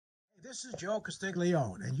This is Joe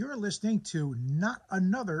Castiglione, and you're listening to Not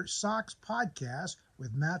Another Sox podcast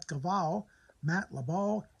with Matt Cavallo, Matt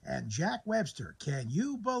Lebeau, and Jack Webster. Can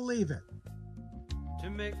you believe it? To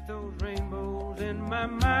make those rainbows in my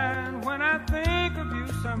mind when I think of you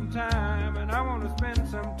sometime, and I want to spend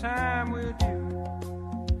some time with you.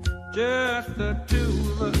 Just the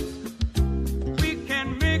two of us. We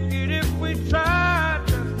can make it if we try.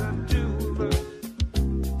 Just the two of us.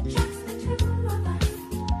 Just the two of us.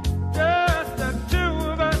 Just the two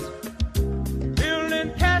of us.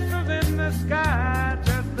 Building castles in the sky.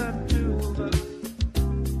 Just the two of us.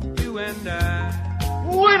 You and I.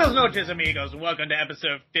 Buenos noches, amigos, and welcome to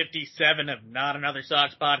episode 57 of Not Another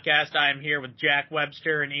Sox podcast. I am here with Jack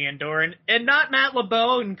Webster and Ian Doran, and not Matt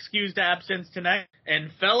Lebeau, in excused absence tonight. And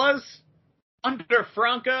fellas, Wander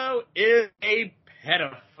Franco is a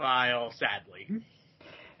pedophile, sadly.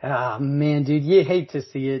 Ah, man, dude, you hate to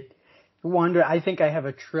see it. Wander, I think I have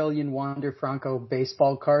 1 trillion Wander Franco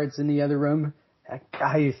baseball cards in the other room.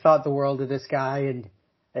 I thought the world of this guy, and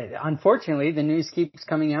unfortunately, the news keeps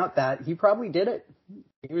coming out that he probably did it.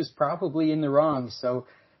 He was probably in the wrong, so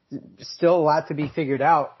still a lot to be figured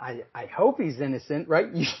out. I hope he's innocent, right?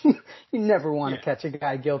 You never want to catch a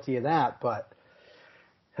guy guilty of that, but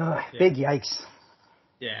big yikes.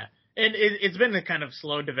 Yeah. And it's been a kind of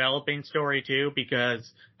slow developing story, too, because,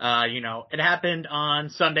 it happened on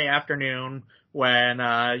Sunday afternoon when,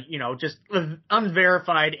 just an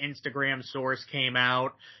unverified Instagram source came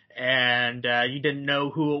out. And you didn't know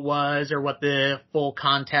who it was or what the full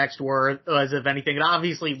context was of anything. It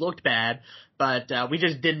obviously looked bad, but we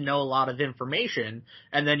just didn't know a lot of information.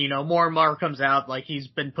 And then, more and more comes out, like he's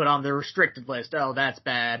been put on the restricted list. Oh, that's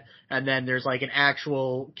bad. And then there's like an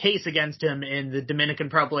actual case against him in the Dominican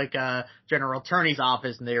Republic General Attorney's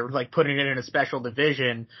office, and they're like putting it in a special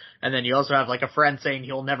division. And then you also have like a friend saying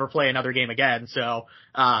he'll never play another game again. So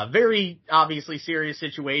very obviously serious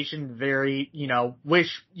situation. Very,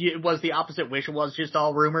 wish it was the opposite. Wish it was just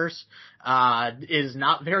all rumors. Is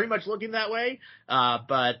not very much looking that way.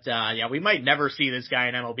 But we might never see this guy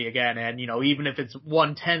in MLB again. And, even if it's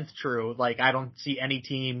 1/10 true, like I don't see any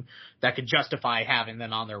team that could justify having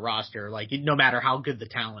them on their roster, like no matter how good the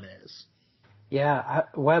talent is. Yeah,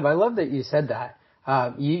 Webb, I love that you said that.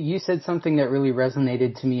 You said something that really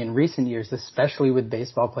resonated to me in recent years, especially with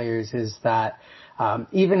baseball players, is that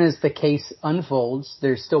even as the case unfolds,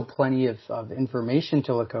 there's still plenty of information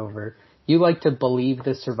to look over. You like to believe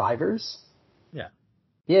the survivors? Yeah.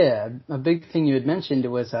 Yeah, a big thing you had mentioned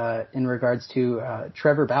was in regards to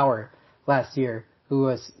Trevor Bauer last year, who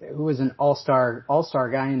was an all-star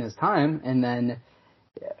guy in his time, and then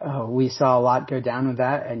we saw a lot go down with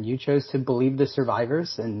that, and you chose to believe the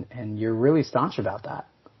survivors, and you're really staunch about that.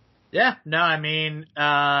 Yeah, no, I mean,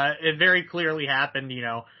 it very clearly happened.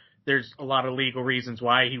 There's a lot of legal reasons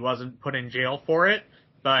why he wasn't put in jail for it.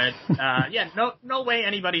 But, no way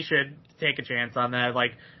anybody should take a chance on that.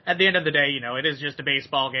 Like, at the end of the day, it is just a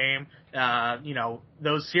baseball game.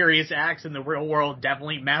 Those serious acts in the real world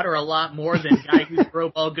definitely matter a lot more than guys who throw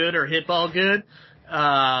ball good or hit ball good.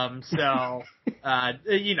 You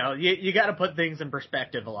gotta put things in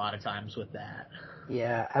perspective a lot of times with that.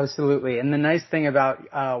 Yeah, absolutely. And the nice thing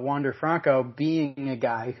about Wander Franco being a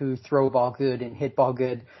guy who throw ball good and hit ball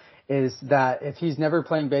good is that if he's never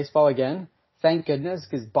playing baseball again, thank goodness,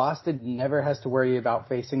 because Boston never has to worry about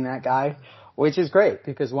facing that guy, which is great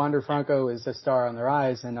because Wander Franco is a star on the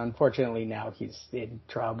rise, and unfortunately now he's in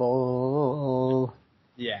trouble.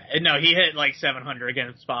 Yeah, no, he hit like 700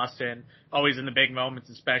 against Boston, always in the big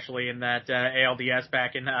moments, especially in that ALDS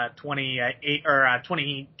back in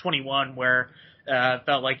 2021, where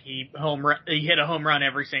felt like he hit a home run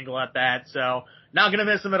every single at bat. So not gonna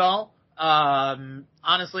miss him at all.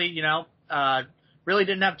 Honestly, really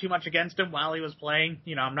didn't have too much against him while he was playing.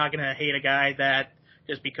 I'm not going to hate a guy that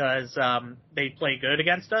just because they play good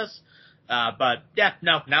against us. But,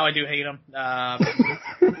 now I do hate him.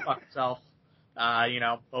 Fuck himself.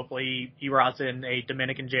 Hopefully he rots in a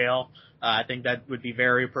Dominican jail. I think that would be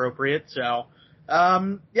very appropriate. So,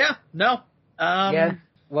 well,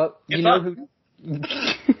 you know who... You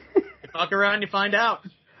fuck around, you find out.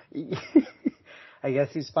 I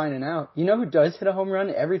guess he's finding out. You know who does hit a home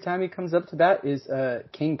run every time he comes up to bat is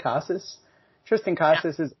King Casas. Tristan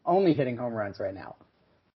Casas is only hitting home runs right now.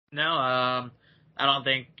 No, I don't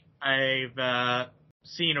think I've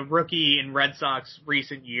seen a rookie in Red Sox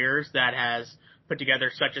recent years that has put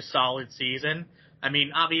together such a solid season. I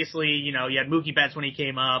mean, obviously, you had Mookie Betts when he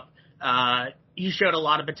came up. he showed a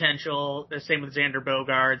lot of potential. The same with Xander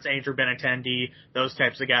Bogaerts, Andrew Benintendi, those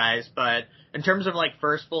types of guys. But in terms of like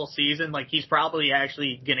first full season, like he's probably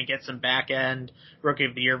actually going to get some back end Rookie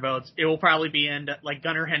of the Year votes. It will probably be in like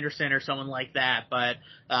Gunnar Henderson or someone like that. But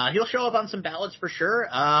he'll show up on some ballots for sure.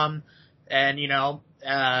 And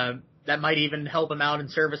that might even help him out in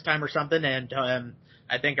service time or something. And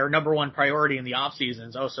I think our number one priority in the offseason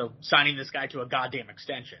is also signing this guy to a goddamn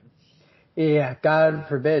extension. Yeah, God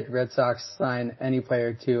forbid Red Sox sign any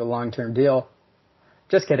player to a long-term deal.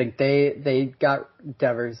 Just kidding. They got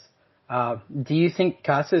Devers. Do you think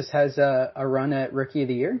Casas has a run at Rookie of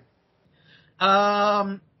the Year?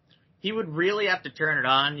 He would really have to turn it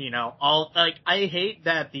on, I hate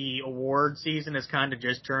that the award season has kind of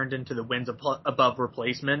just turned into the wins above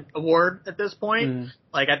replacement award at this point.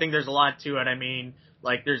 Like, I think there's a lot to it. I mean,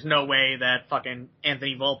 like, there's no way that fucking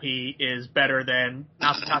Anthony Volpe is better than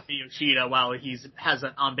Masataka Yoshida while has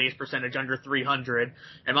an on-base percentage under 300.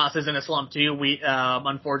 And Mas is in a slump too. We,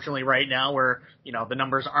 unfortunately right now where, the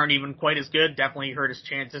numbers aren't even quite as good, definitely hurt his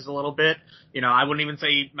chances a little bit. I wouldn't even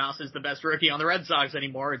say Mas is the best rookie on the Red Sox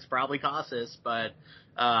anymore. It's probably Casas, but,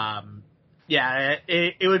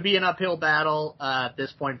 it would be an uphill battle, at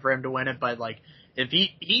this point for him to win it, but like, if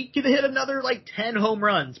he could hit another, 10 home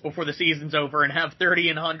runs before the season's over and have 30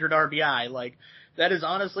 and 100 RBI, that is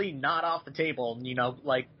honestly not off the table,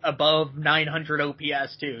 above 900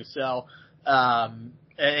 OPS too. So,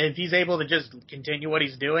 if he's able to just continue what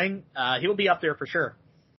he's doing, he'll be up there for sure.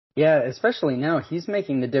 Yeah, especially now. He's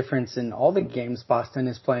making the difference in all the games Boston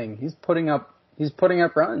is playing. He's putting up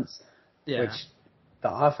runs, which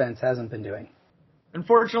the offense hasn't been doing.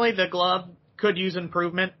 Unfortunately, the glove could use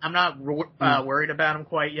improvement. I'm not worried about him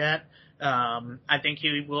quite yet. I think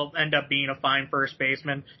he will end up being a fine first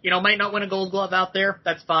baseman. Might not win a Gold Glove out there.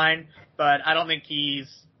 That's fine, but I don't think he's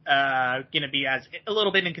going to be a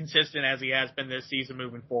little bit inconsistent as he has been this season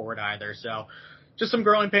moving forward either. So, just some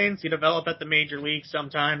growing pains. You develop at the major leagues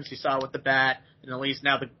sometimes. You saw with the bat, and at least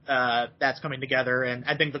now that's coming together, and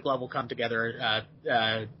I think the glove will come together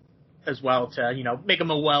as well to make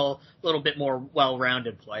him a little bit more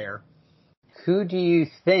well-rounded player. Who do you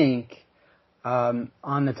think, on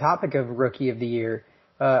the topic of Rookie of the Year,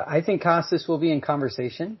 I think Casas will be in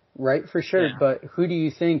conversation, right, for sure, but who do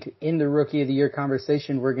you think in the Rookie of the Year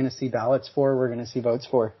conversation we're going to see ballots for, we're going to see votes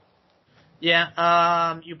for?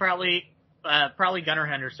 Yeah, you probably Gunnar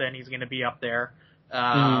Henderson, he's going to be up there.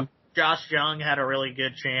 Josh Jung had a really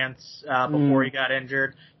good chance before he got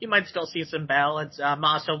injured. You might still see some ballots.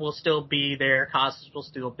 Massa will still be there. Casas will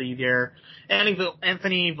still be there.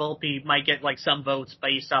 Anthony Volpe might get some votes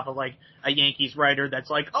based off of a Yankees writer that's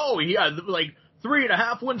oh, he had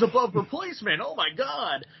 3.5 wins above replacement. Oh my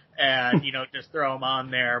God. And, just throw him on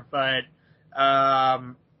there. But,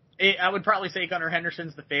 I would probably say Gunnar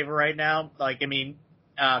Henderson's the favorite right now.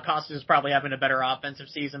 Casas is probably having a better offensive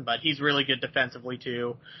season, but he's really good defensively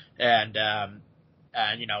too. And,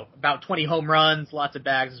 about 20 home runs, lots of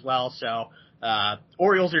bags as well. So,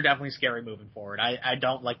 Orioles are definitely scary moving forward. I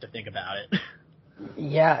don't like to think about it.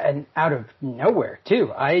 Yeah, and out of nowhere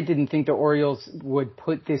too. I didn't think the Orioles would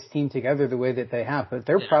put this team together the way that they have, but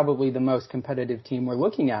they're probably the most competitive team we're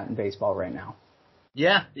looking at in baseball right now.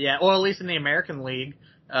 Yeah, or at least in the American League.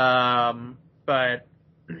 But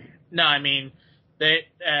no, I mean,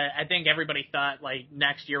 I think everybody thought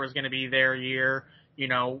next year was going to be their year.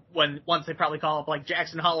 Once they probably call up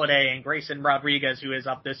Jackson Holiday and Grayson Rodriguez, who is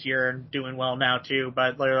up this year and doing well now too.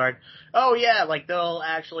 But they're oh yeah, they'll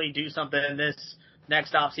actually do something this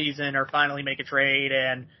next off season or finally make a trade,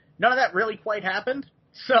 and none of that really quite happened.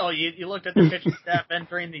 So you looked at the pitching staff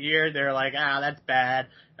entering the year, they're that's bad.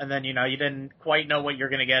 And then, you didn't quite know what you're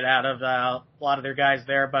going to get out of a lot of their guys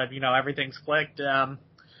there, but everything's clicked.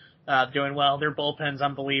 Doing well. Their bullpen's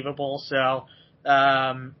unbelievable. So,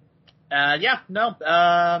 that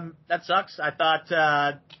sucks. I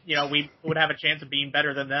thought, we would have a chance of being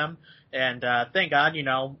better than them. And, thank God,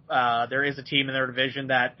 there is a team in their division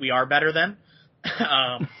that we are better than.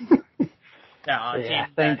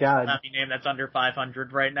 Thank God. Not be named that's under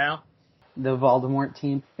 500 right now. The Voldemort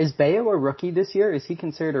team. Is Bayo a rookie this year? Is he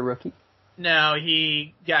considered a rookie? No,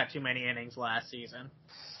 he got too many innings last season.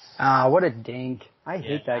 What a dink. I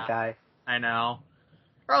hate that guy. I know.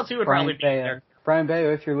 Or else he would probably be there. Brian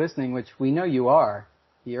Bayo, if you're listening, which we know you are,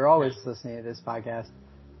 you're always listening to this podcast,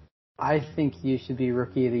 I think you should be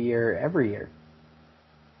Rookie of the Year every year.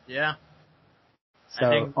 Yeah.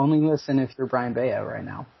 So only listen if you're Brian Bayo right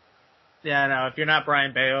now. Yeah, no, if you're not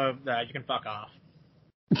Brian Bayo, you can fuck off.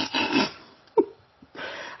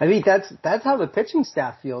 I think that's how the pitching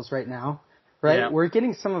staff feels right now, right? Yeah. We're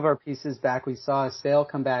getting some of our pieces back. We saw Sale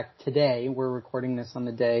come back today. We're recording this on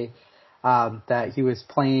the day that he was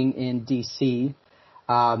playing in DC.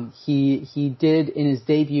 He did in his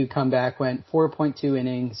debut comeback, went 4.2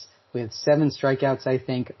 innings with 7 strikeouts, I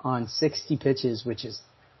think, on 60 pitches, which is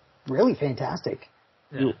really fantastic.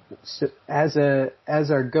 Yeah. So as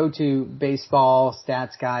our go-to baseball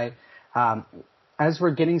stats guy, as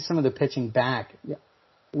we're getting some of the pitching back,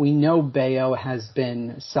 we know Bayo has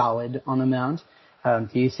been solid on the mound.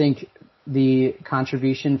 Do you think the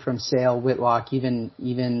contribution from Sale, Whitlock,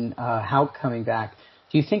 even Houck coming back,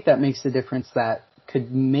 do you think that makes the difference that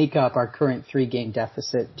could make up our current 3-game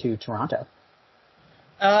deficit to Toronto?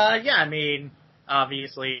 Yeah, I mean,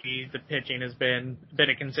 obviously the pitching has been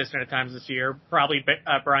inconsistent at times this year. Probably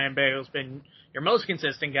Brian Bayo's been your most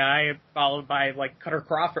consistent guy, followed by like Cutter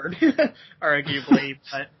Crawford, arguably.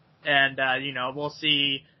 We'll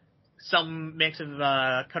see some mix of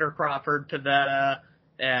Cutter Crawford, Pivetta,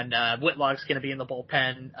 and Whitlock's going to be in the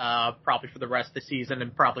bullpen probably for the rest of the season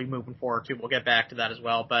and probably moving forward too. We'll get back to that as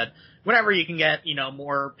well. But whenever you can get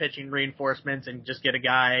more pitching reinforcements and just get a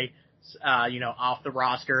guy off the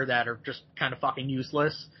roster that are just kind of fucking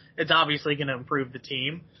useless, it's obviously going to improve the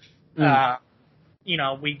team.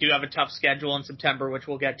 We do have a tough schedule in September, which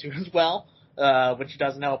we'll get to as well, which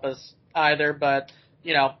doesn't help us either. But,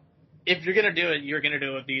 if you're going to do it, you're going to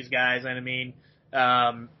do it with these guys. And I mean,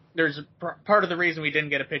 there's part of the reason we didn't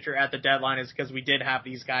get a pitcher at the deadline is because we did have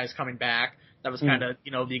these guys coming back. That was kind of,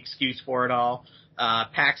 the excuse for it all.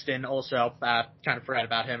 Paxton also, kind of forgot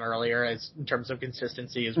about him earlier in terms of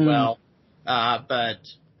consistency as well. But,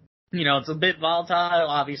 it's a bit volatile.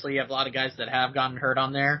 Obviously, you have a lot of guys that have gotten hurt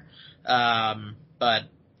on there. But,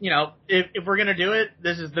 if we're going to do it,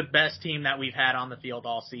 this is the best team that we've had on the field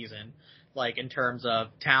all season, like in terms of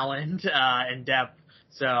talent, and depth.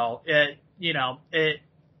 So it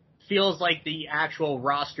feels like the actual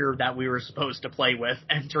roster that we were supposed to play with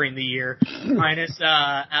entering the year, minus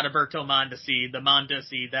Adalberto Mondesi, the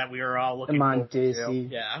Mondesi that we were all looking forward to.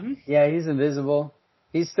 Yeah, he's invisible.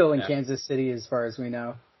 He's still in Kansas City as far as we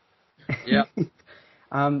know. Yeah.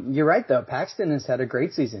 You're right, though. Paxton has had a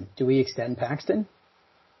great season. Do we extend Paxton?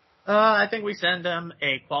 I think we send him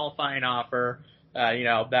a qualifying offer.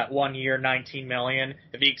 That 1 year, $19 million.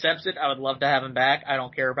 If he accepts it, I would love to have him back. I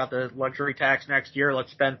don't care about the luxury tax next year.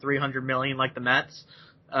 Let's spend $300 million like the Mets.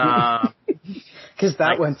 Because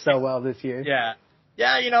that went so well this year. Yeah.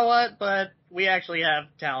 Yeah, you know what? But we actually have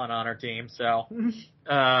talent on our team. So,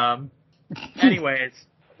 anyways,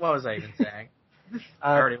 what was I even saying?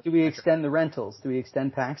 Do we extend the rentals? Do we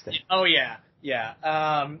extend Paxton? Oh, yeah.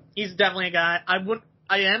 Yeah. He's definitely a guy.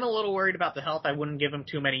 I am a little worried about the health. I wouldn't give him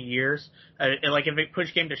too many years. If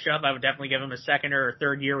push came to shove, I would definitely give him a second or a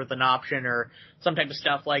third year with an option or some type of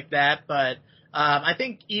stuff like that. But I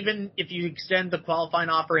think even if you extend the qualifying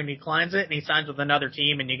offer and he declines it and he signs with another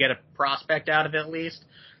team and you get a prospect out of it at least,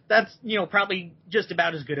 that's, probably just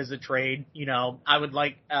about as good as a trade. I would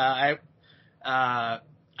like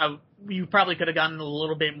you probably could have gotten a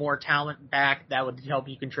little bit more talent back that would help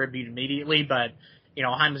you contribute immediately, but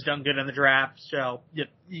Hyman's done good in the draft, so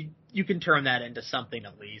you can turn that into something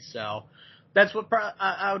at least. So that's what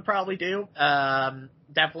I would probably do.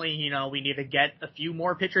 Definitely, we need to get a few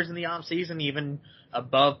more pitchers in the off season, even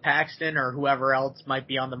above Paxton or whoever else might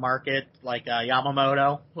be on the market, like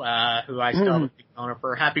Yamamoto, who I still have a big owner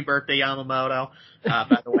for. Happy birthday, Yamamoto!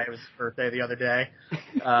 By the way, it was his birthday the other day.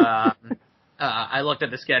 I looked at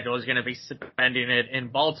the schedule. He's going to be spending it in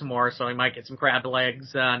Baltimore, so he might get some crab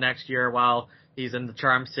legs next year while he's in the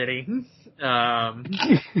Charm City. You're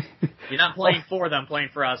not playing for them, playing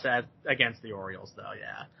for us against the Orioles, though.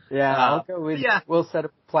 Yeah. Yeah, I'll go with. Yeah. We'll set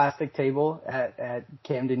up a plastic table at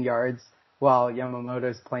Camden Yards while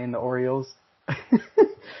Yamamoto's playing the Orioles.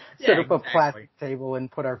 Set up a plastic table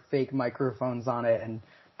and put our fake microphones on it and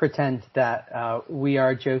pretend that we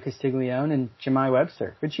are Joe Castiglione and Jemai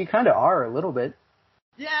Webster, which you kind of are a little bit.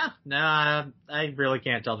 Yeah. No, I really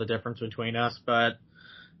can't tell the difference between us, but.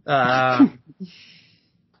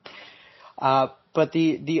 But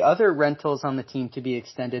the other rentals on the team to be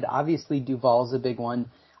extended, obviously Duvall's a big one.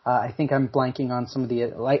 I think I'm blanking on some of the,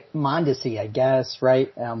 like Mondesi, I guess,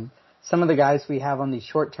 right? Some of the guys we have on these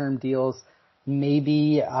short-term deals,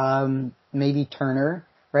 maybe Turner,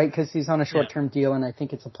 right? Because he's on a short-term deal, and I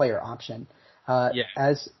think it's a player option.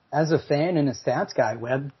 As a fan and a stats guy,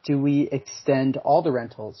 Webb, do we extend all the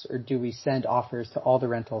rentals, or do we send offers to all the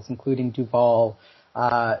rentals, including Duvall,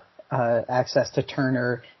 access to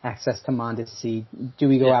Turner, access to Mondesi? Do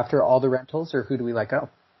we go after all the rentals, or who do we let go?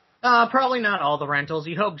 Probably not all the rentals.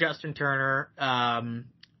 You hope Justin Turner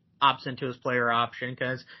opts into his player option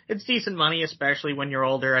because it's decent money, especially when you're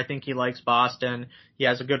older. I think he likes Boston. He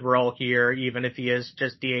has a good role here, even if he is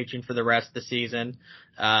just DHing for the rest of the season.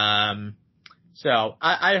 So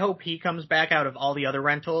I hope he comes back out of all the other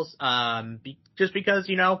rentals, just because,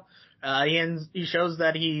 he shows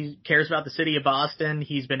that he cares about the city of Boston.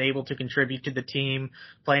 He's been able to contribute to the team,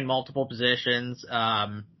 playing multiple positions,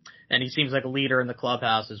 and he seems like a leader in the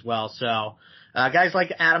clubhouse as well. So, guys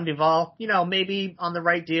like Adam Duvall, maybe on the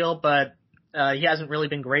right deal, but he hasn't really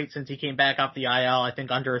been great since he came back off the IL. I think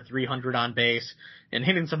under 300 on base and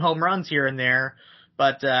hitting some home runs here and there.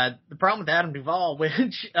 But the problem with Adam Duvall,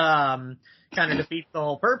 which kind of defeats the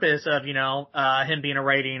whole purpose of, him being a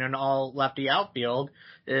righty in an all lefty outfield,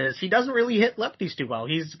 is he doesn't really hit lefties too well.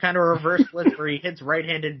 He's kind of a reverse split where he hits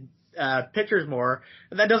right-handed pitchers more.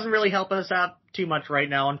 And that doesn't really help us out too much right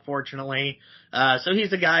now, unfortunately. So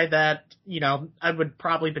he's a guy that, I would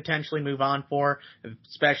probably potentially move on for,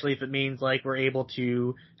 especially if it means like we're able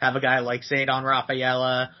to have a guy like Cedon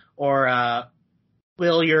Rafaela or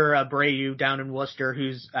Wilyer Abreu down in Worcester,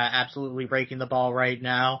 who's absolutely raking the ball right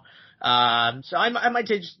now. So I might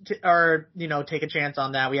take a chance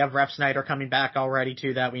on that. We have Ref Snyder coming back already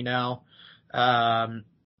too, that we know.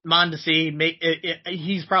 Mondesi,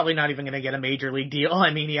 he's probably not even going to get a major league deal.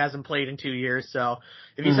 I mean, he hasn't played in 2 years. So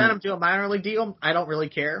if you send him to a minor league deal, I don't really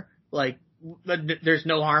care. Like, there's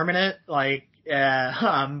no harm in it. Like,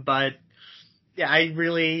 but yeah, I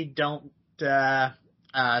really don't,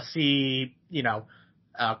 see,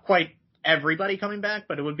 quite everybody coming back,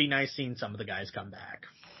 but it would be nice seeing some of the guys come back.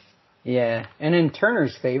 Yeah, and in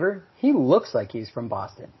Turner's favor, he looks like he's from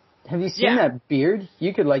Boston. Have you seen that beard?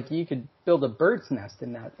 You could build a bird's nest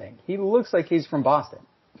in that thing. He looks like he's from Boston.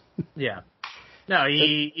 Yeah. No,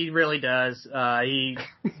 he really does. You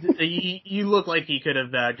look like he could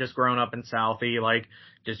have just grown up in Southie, like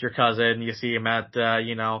just your cousin. You see him at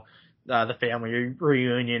the family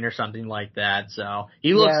reunion or something like that. So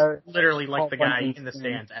he looks literally like the guy in the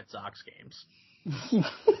stands at Sox games.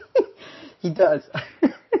 He does.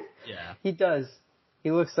 Yeah. He does.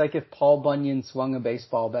 He looks like if Paul Bunyan swung a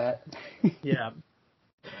baseball bat. Yeah.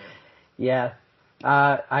 Yeah.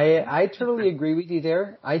 I totally agree with you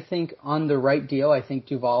there. I think on the right deal, I think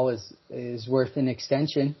Duvall is worth an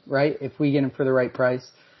extension, right? If we get him for the right price.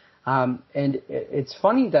 And it's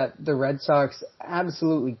funny that the Red Sox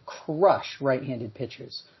absolutely crush right-handed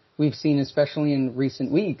pitchers. We've seen, especially in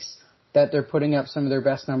recent weeks, that they're putting up some of their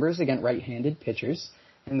best numbers against right-handed pitchers,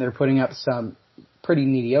 and they're putting up some pretty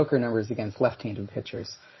mediocre numbers against left-handed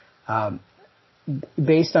pitchers.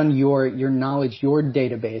 Based on your knowledge, your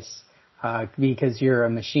database, because you're a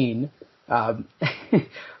machine,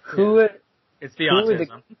 who? Yeah. It's the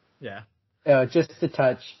autism. Just a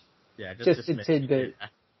touch. Yeah, just a tidbit.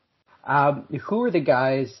 Who are the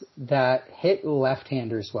guys that hit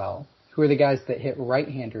left-handers well? Who are the guys that hit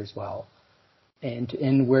right-handers well?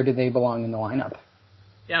 And where do they belong in the lineup?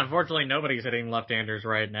 Yeah, unfortunately, nobody's hitting left-handers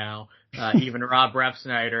right now. Even Rob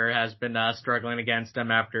Refsnyder has been struggling against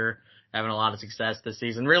them after having a lot of success this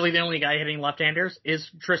season. Really, the only guy hitting left-handers is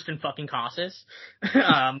Tristan fucking Casas,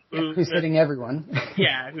 who's hitting everyone.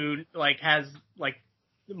 Yeah, who has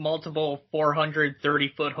multiple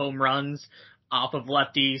 430-foot home runs off of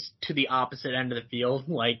lefties to the opposite end of the field.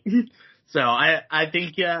 So I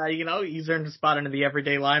think, he's earned a spot into the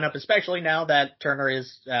everyday lineup, especially now that Turner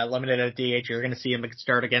is limited at DH. You're going to see him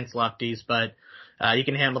start against lefties, but you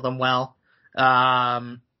can handle them well.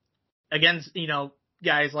 Against,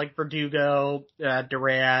 guys like Verdugo,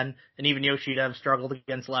 Duran, and even Yoshida have struggled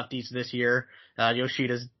against lefties this year.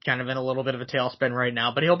 Yoshida's kind of in a little bit of a tailspin right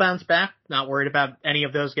now, but he'll bounce back. Not worried about any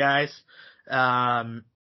of those guys.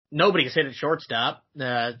 Nobody's hit at shortstop.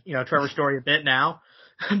 Trevor Story a bit now,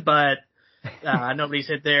 but nobody's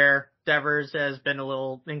hit there. Devers has been a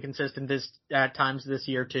little inconsistent at times this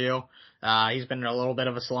year too. He's been in a little bit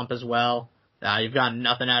of a slump as well. You've gotten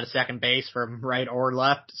nothing out of second base from right or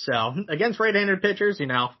left. So against right-handed pitchers,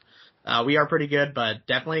 we are pretty good, but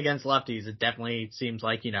definitely against lefties, it definitely seems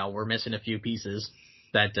like, we're missing a few pieces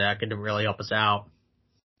that could really help us out.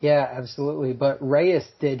 Yeah, absolutely. But Reyes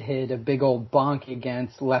did hit a big old bonk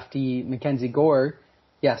against lefty Mackenzie Gore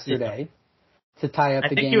yesterday to tie up the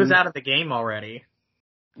game. I think he was out of the game already.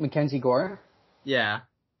 Mackenzie Gore? Yeah.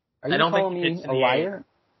 Are you calling me a liar?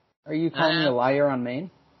 Are you calling me a liar on Maine?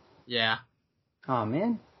 Yeah. Oh,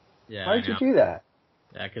 man. Yeah. Why did you do that?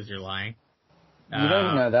 Yeah, because you're lying. You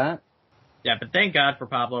don't know that. Yeah, but thank God for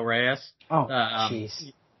Pablo Reyes. Oh,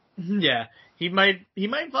 jeez. Yeah. He might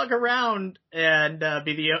fuck around and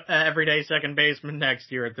be the everyday second baseman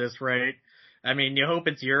next year at this rate. I mean, you hope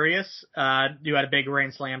it's Urias. You had a big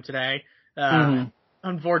rain slam today.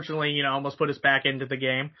 unfortunately, almost put us back into the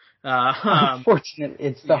game. Unfortunately,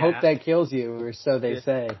 it's the hope that kills you, or so they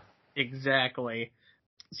say. Exactly.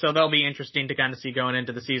 So they'll be interesting to kind of see going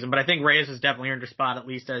into the season. But I think Reyes has definitely earned a spot, at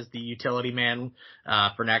least as the utility man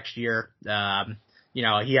for next year.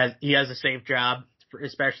 He has a safe job,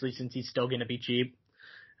 especially since he's still going to be cheap.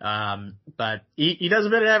 But he does a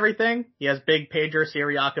bit of everything. He has big Pedro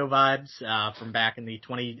Siriaco vibes from back in the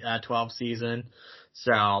 2012 season.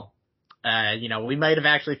 So, we might have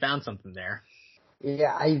actually found something there.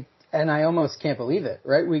 Yeah, I almost can't believe it,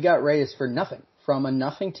 right? We got Reyes for nothing from a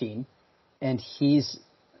nothing team, and he's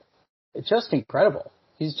just incredible.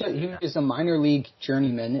 He was a minor league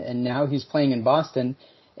journeyman, and now he's playing in Boston,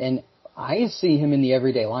 and I see him in the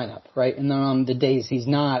everyday lineup, right? And then on the days he's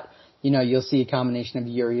not, you'll see a combination of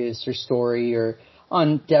Urias or Story, or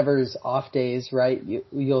on Devers' off days, right?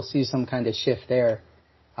 You'll see some kind of shift there.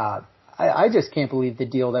 I just can't believe the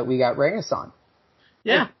deal that we got Reyes on.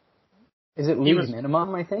 Yeah. Is it league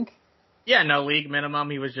minimum, I think? Yeah, no, league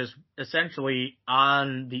minimum. He was just essentially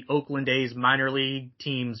on the Oakland A's minor league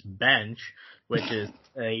team's bench, which is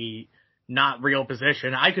a not real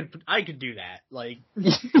position. I could do that. Like,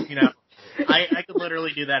 I could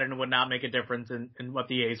literally do that and it would not make a difference in what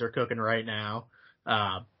the A's are cooking right now.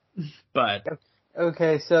 But.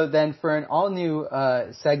 Okay, so then for an all-new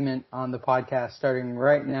segment on the podcast starting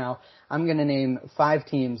right now, I'm going to name 5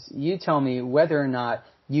 teams. You tell me whether or not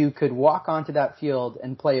you could walk onto that field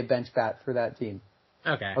and play a bench bat for that team.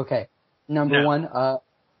 Okay. Okay. Number 1,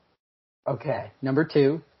 okay. Number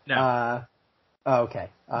 2, no. Okay.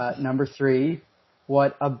 Number 3,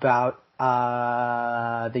 what about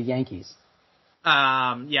the Yankees?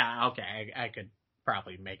 Yeah, okay. I could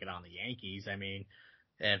probably make it on the Yankees. I mean,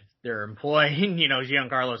 if they're employing,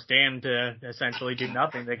 Giancarlo Stanton to essentially do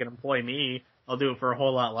nothing, they can employ me. I'll do it for a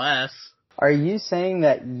whole lot less. Are you saying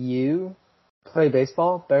that you play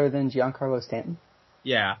baseball better than Giancarlo Stanton?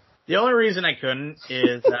 Yeah. The only reason I couldn't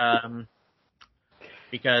is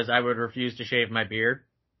because I would refuse to shave my beard.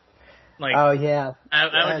 Like, oh, yeah.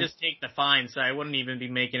 I would just take the fine, so I wouldn't even be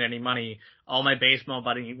making any money. All my baseball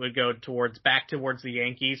money would go back towards the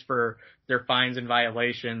Yankees for their fines and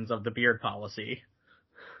violations of the beard policy.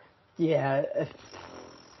 Yeah.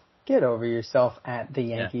 Get over yourself at the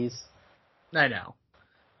Yankees. Yeah. I know.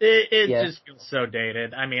 It just feels so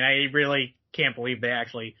dated. I mean, I really can't believe they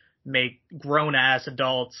actually make grown-ass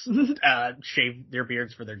adults shave their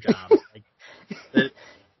beards for their jobs.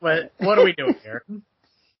 What are we doing here?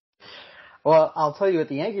 Well, I'll tell you what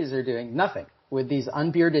the Yankees are doing. Nothing. With these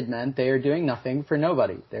unbearded men, they are doing nothing for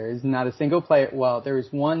nobody. There is not a single player. Well, there is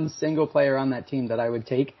one single player on that team that I would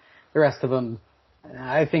take. The rest of them,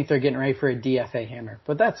 I think they're getting ready for a DFA hammer.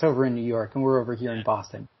 But that's over in New York, and we're over here in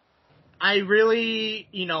Boston. I really,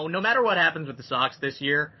 no matter what happens with the Sox this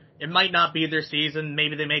year, it might not be their season.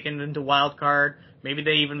 Maybe they make it into wild card. Maybe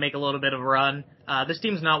they even make a little bit of a run. This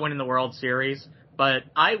team's not winning the World Series, but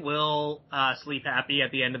I will sleep happy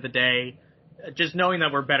at the end of the day, just knowing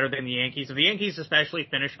that we're better than the Yankees. If the Yankees especially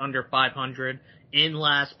finish under 500 in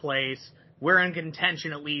last place, we're in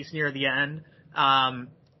contention at least near the end.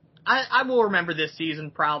 I will remember this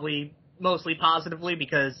season probably mostly positively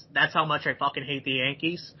because that's how much I fucking hate the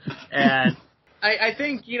Yankees. And I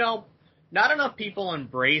think, not enough people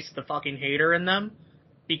embrace the fucking hater in them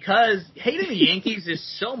because hating the Yankees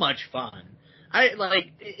is so much fun.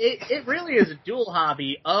 It really is a dual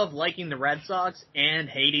hobby of liking the Red Sox and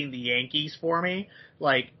hating the Yankees for me.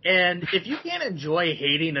 And if you can't enjoy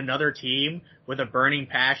hating another team with a burning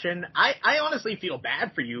passion, I honestly feel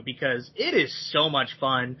bad for you because it is so much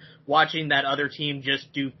fun watching that other team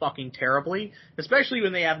just do fucking terribly, especially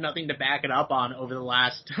when they have nothing to back it up on over the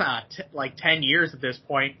last, 10 years at this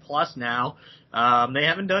point plus now. They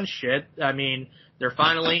haven't done shit. I mean,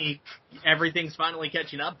 everything's finally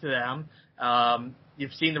catching up to them.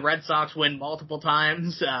 You've seen the Red Sox win multiple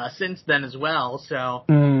times since then as well. So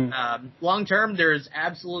long term, there's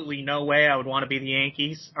absolutely no way I would want to be the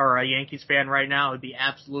Yankees or a Yankees fan right now. I would be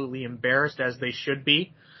absolutely embarrassed, as they should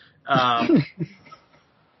be. And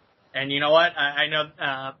you know what? I know.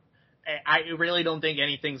 I really don't think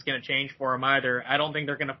anything's going to change for them either. I don't think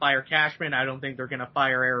they're going to fire Cashman. I don't think they're going to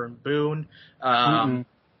fire Aaron Boone.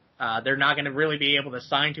 They're not going to really be able to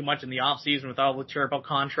sign too much in the offseason with all the turbo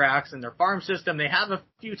contracts and their farm system. They have a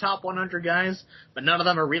few top 100 guys, but none of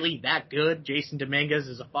them are really that good. Jason Dominguez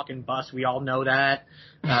is a fucking bust. We all know that.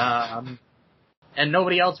 And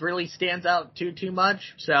nobody else really stands out too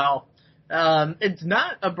much. So, it's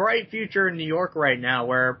not a bright future in New York right now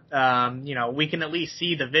where, we can at least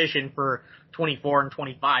see the vision for 24 and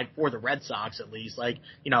 25 for the Red Sox at least.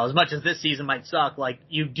 As much as this season might suck,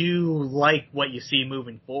 you do like what you see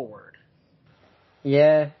moving forward.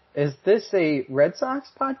 Yeah. Is this a Red Sox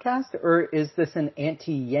podcast or is this an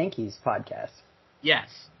anti-Yankees podcast? Yes.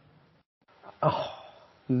 Oh,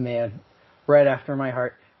 man. Right after my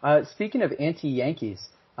heart. Speaking of anti-Yankees,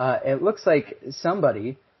 it looks like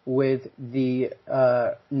somebody with the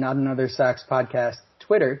Not Another Sox podcast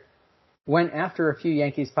Twitter went after a few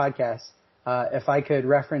Yankees podcasts. If I could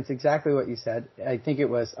reference exactly what you said, I think it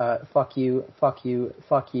was fuck you, fuck you,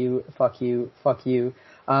 fuck you, fuck you, fuck you.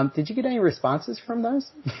 Did you get any responses from those?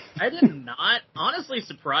 I did not. Honestly,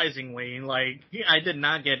 surprisingly, I did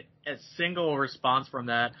not get a single response from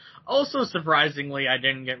that. Also, surprisingly, I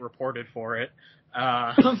didn't get reported for it.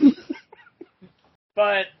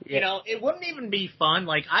 But, it wouldn't even be fun.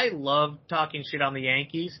 I love talking shit on the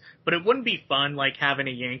Yankees, but it wouldn't be fun, having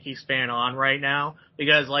a Yankees fan on right now,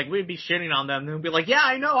 because, we'd be shitting on them, and they'd be like, yeah,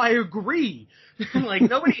 I know, I agree.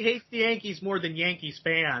 Nobody hates the Yankees more than Yankees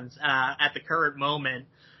fans, at the current moment,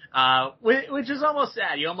 which is almost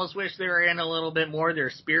sad. You almost wish they were in a little bit more. Their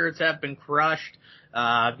spirits have been crushed.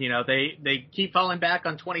 They keep falling back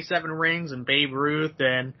on 27 rings and Babe Ruth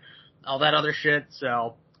and all that other shit,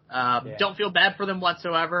 so... Don't feel bad for them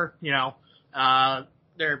whatsoever.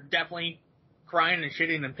 They're definitely crying and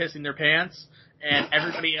shitting and pissing their pants, and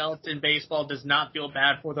everybody else in baseball does not feel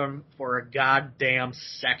bad for them for a goddamn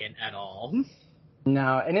second at all.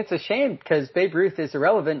 No, and it's a shame because Babe Ruth is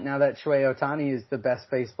irrelevant now that Shohei Ohtani is the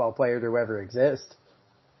best baseball player to ever exist.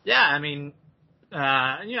 Yeah, I mean,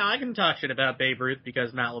 I can talk shit about Babe Ruth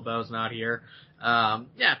because Matt Lebeau's not here.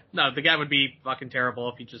 The guy would be fucking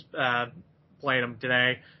terrible if he just played him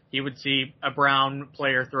today. He would see a Brown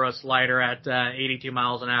player throw a slider at 82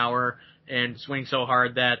 miles an hour and swing so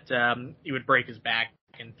hard that he would break his back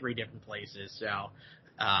in 3 different places. So,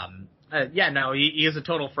 he is a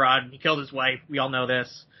total fraud. He killed his wife. We all know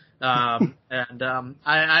this. I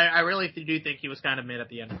really do think he was kind of mid at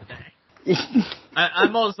the end of the day.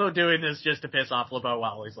 I'm also doing this just to piss off Lebeau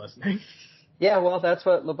while he's listening. Yeah, well, that's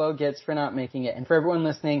what Lebeau gets for not making it. And for everyone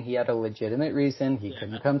listening, he had a legitimate reason. He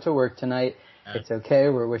couldn't come to work tonight. It's okay.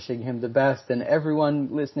 We're wishing him the best. And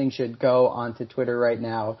everyone listening should go onto Twitter right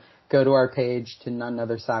now, go to our page to None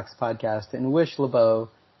Other Sox podcast, and wish Lebeau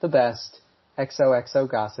the best. XOXO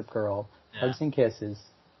Gossip Girl. Hugs and kisses.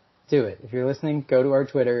 Do it. If you're listening, go to our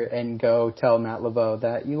Twitter and go tell Matt Lebeau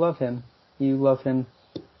that you love him. You love him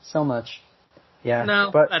so much. Yeah.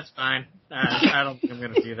 No, but that's fine. I don't think I'm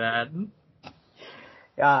going to do that.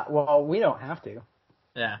 Well, we don't have to.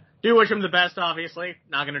 Yeah. Do wish him the best, obviously.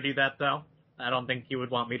 Not going to do that, though. I don't think he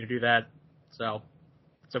would want me to do that. So,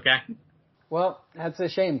 it's okay. Well, that's a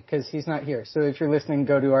shame because he's not here. So if you're listening,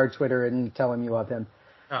 go to our Twitter and tell him you love him.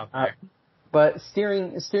 Okay. But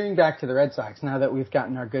steering back to the Red Sox, now that we've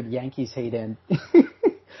gotten our good Yankees hate in.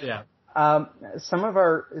 Yeah. Some of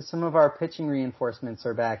our pitching reinforcements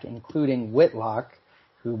are back, including Whitlock,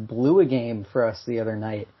 who blew a game for us the other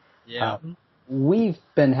night. Yeah. We've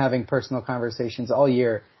been having personal conversations all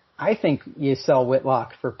year. I think you sell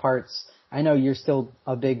Whitlock for parts. I know you're still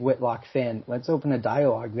a big Whitlock fan. Let's open a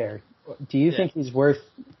dialogue there. Do you think he's worth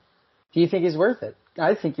it?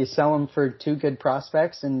 I think you sell him for 2 good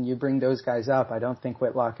prospects and you bring those guys up. I don't think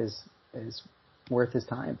Whitlock is worth his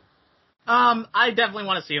time. I definitely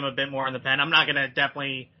want to see him a bit more in the pen. I'm not going to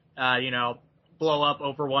definitely, blow up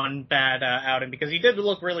over one bad outing because he did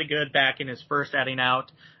look really good back in his first outing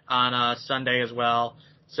out on Sunday as well.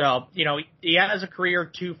 So, he has a career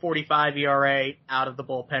 2.45 ERA out of the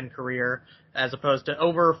bullpen career as opposed to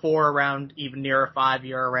over 4 around even near a 5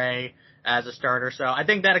 ERA as a starter. So I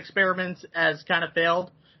think that experiment has kind of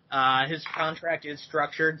failed. His contract is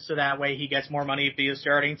structured so that way he gets more money if he is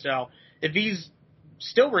starting. So if he's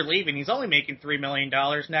still relieving, he's only making $3 million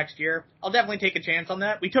next year. I'll definitely take a chance on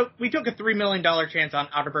that. We took a $3 million chance on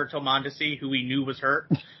Adalberto Mondesi, who we knew was hurt.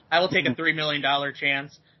 I will take a $3 million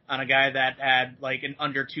chance on a guy that had an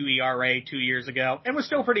under 2 ERA 2 years ago and was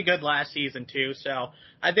still pretty good last season too. So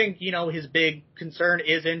I think, his big concern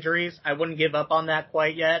is injuries. I wouldn't give up on that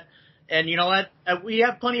quite yet. And you know what? We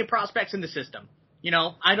have plenty of prospects in the system.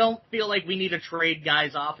 I don't feel like we need to trade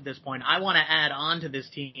guys off at this point. I want to add on to this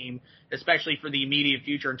team, especially for the immediate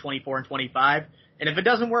future in 24 and 25. And if it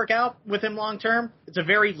doesn't work out with him long term, it's a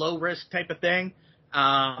very low risk type of thing. But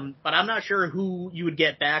I'm not sure who you would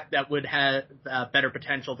get back that would have better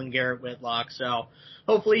potential than Garrett Whitlock. So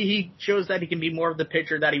hopefully he shows that he can be more of the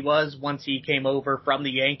pitcher that he was once he came over from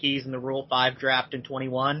the Yankees in the Rule 5 draft in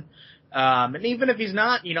 21. And even if he's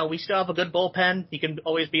not, we still have a good bullpen. He can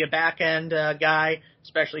always be a back end guy,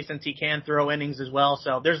 especially since he can throw innings as well.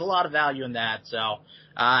 So there's a lot of value in that. So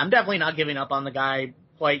I'm definitely not giving up on the guy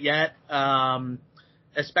quite yet.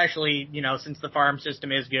 Especially, since the farm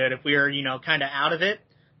system is good. If we're, kind of out of it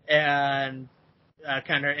and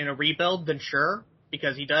kind of in a rebuild, then sure,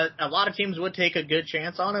 because a lot of teams would take a good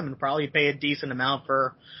chance on him and probably pay a decent amount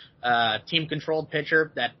for team-controlled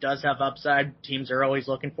pitcher that does have upside. Teams are always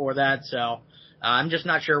looking for that, so I'm just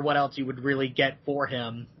not sure what else you would really get for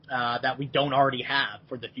him that we don't already have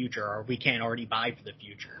for the future, or we can't already buy for the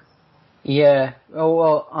future. Yeah. Oh,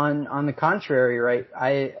 well, on the contrary, right,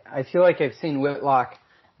 I feel like I've seen Whitlock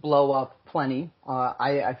blow up plenty.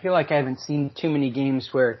 I feel like I haven't seen too many games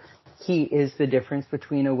where he is the difference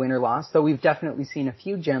between a win or loss, though we've definitely seen a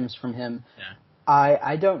few gems from him. Yeah.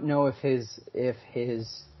 I don't know if he's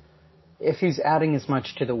adding as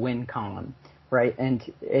much to the win column, right? And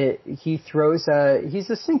he's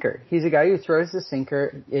a sinker. He's a guy who throws the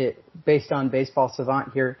sinker. Based on Baseball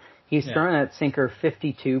Savant here, he's throwing that sinker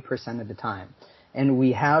 52% of the time. And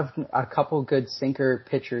we have a couple good sinker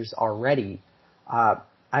pitchers already.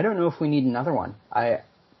 I don't know if we need another one.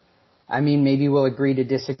 I mean, maybe we'll agree to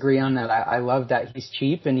disagree on that. I love that he's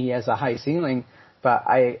cheap and he has a high ceiling, but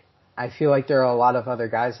I feel like there are a lot of other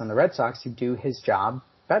guys on the Red Sox who do his job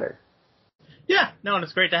better. Yeah, no, and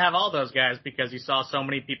it's great to have all those guys because you saw so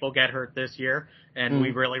many people get hurt this year, and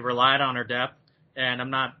we really relied on our depth, and I'm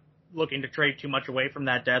not looking to trade too much away from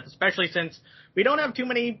that depth, especially since we don't have too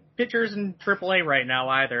many pitchers in AAA right now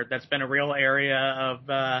either. That's been a real area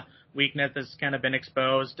of weakness that's kind of been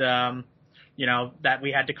exposed, that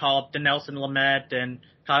we had to call up Dinelson Lamet and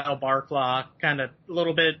Kyle Barklaw, kind of a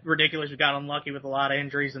little bit ridiculous. We got unlucky with a lot of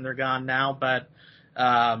injuries, and they're gone now, but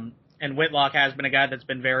and Whitlock has been a guy that's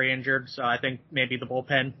been very injured, so I think maybe the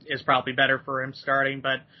bullpen is probably better for him starting.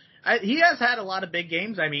 But he has had a lot of big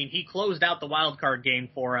games. I mean, he closed out the wild card game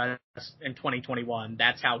for us in 2021.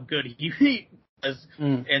 That's how good he was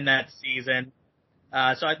in that season.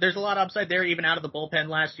 So there's a lot of upside there, even out of the bullpen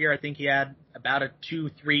last year. I think he had about a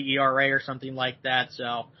 2.3 ERA or something like that.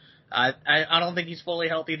 So I don't think he's fully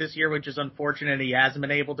healthy this year, which is unfortunate. He hasn't been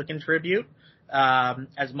able to contribute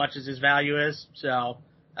as much as his value is. So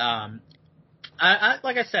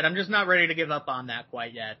like I said, I'm just not ready to give up on that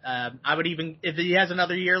quite yet. I would even, if he has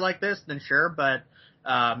another year like this, then sure, but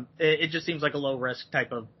it just seems like a low risk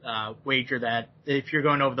type of wager that if you're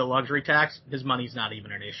going over the luxury tax, his money's not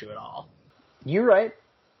even an issue at all. You're right.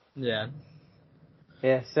 Yeah.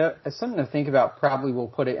 Yeah, so it's something to think about. Probably we'll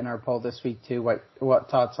put it in our poll this week too, what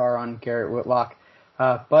thoughts are on Garrett Whitlock.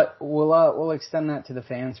 But we'll extend that to the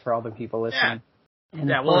fans for all the people listening.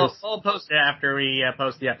 Yeah, we'll post it after we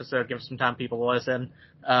post the episode, give some time for people to listen.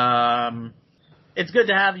 It's good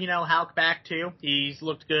to have, Houck back too. He's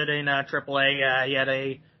looked good in AAA. He had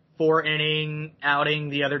a 4-inning outing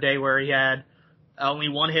the other day where he had only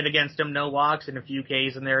one hit against him, no walks, and a few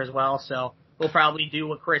Ks in there as well. So we'll probably do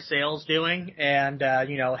what Chris Sale's doing and,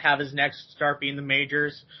 have his next start be in the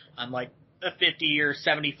majors on like a 50 or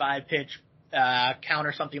 75 pitch count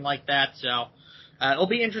or something like that. So it'll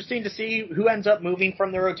be interesting to see who ends up moving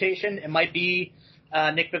from the rotation. It might be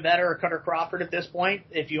Nick Pivetta or Cutter Crawford at this point,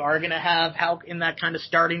 if you are going to have Houck in that kind of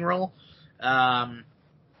starting role. And,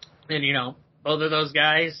 both of those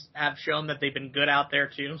guys have shown that they've been good out there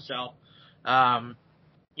too. So,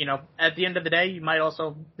 at the end of the day, you might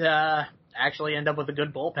also actually end up with a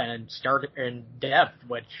good bullpen and start in depth,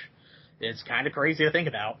 which is kind of crazy to think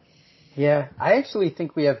about. Yeah, I actually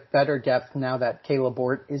think we have better depth now that Caleb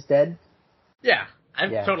Bort is dead. Yeah, I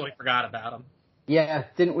totally forgot about him. Yeah,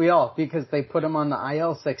 didn't we all? Because they put him on the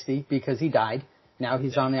IL 60 because he died. Now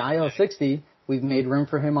he's on the IL 60. We've made room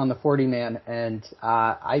for him on the 40-man, and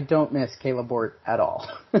I don't miss Caleb Bort at all.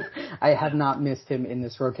 I have not missed him in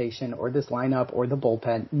this rotation or this lineup or the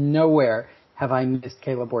bullpen. Nowhere have I missed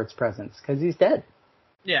Caleb Bort's presence because he's dead.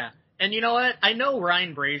 Yeah. And you know what? I know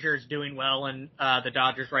Ryan Brazier is doing well in the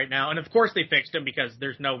Dodgers right now, and of course they fixed him because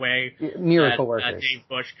there's no way miracle workers. Dave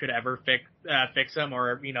Bush could ever fix him,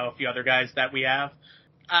 or a few other guys that we have.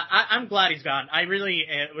 I'm glad he's gone. I really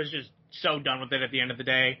was just so done with it at the end of the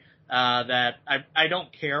day that I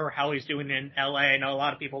don't care how he's doing in LA. I know a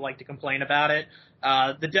lot of people like to complain about it.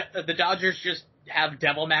 The Dodgers just have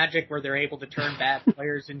devil magic where they're able to turn bad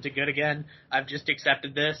players into good again. I've just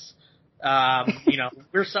accepted this.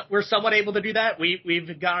 We're somewhat able to do that.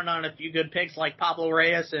 We've gotten on a few good picks like Pablo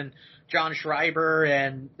Reyes and John Schreiber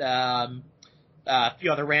and a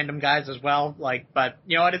few other random guys as well. But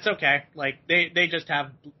you know what? It's okay. They just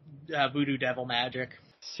have voodoo devil magic.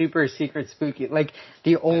 Super secret spooky. Like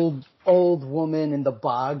the old woman in the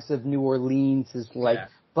bogs of New Orleans is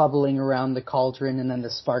bubbling around the cauldron, and then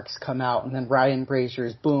the sparks come out, and then Ryan Brazier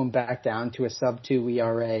is boom back down to a sub-2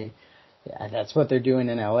 ERA. Yeah, that's what they're doing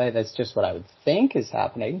in LA. That's just what I would think is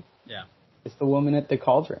happening. Yeah. It's the woman at the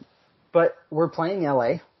cauldron. But we're playing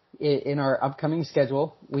LA in our upcoming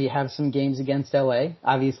schedule, we have some games against LA.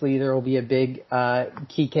 Obviously, there will be a big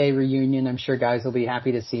Kike reunion. I'm sure guys will be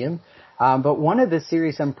happy to see him. But one of the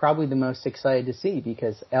series I'm probably the most excited to see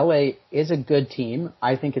because LA is a good team.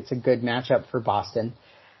 I think it's a good matchup for Boston.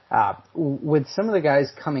 With some of the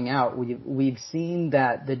guys coming out, we've seen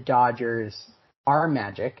that the Dodgers are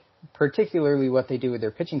magic, particularly what they do with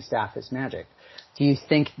their pitching staff is magic. Do you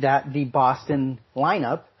think that the Boston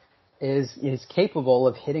lineup is capable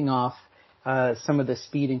of hitting off some of the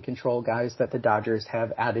speed and control guys that the Dodgers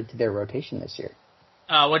have added to their rotation this year?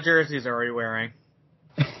 What jerseys are we wearing?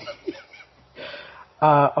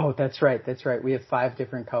 That's right. We have 5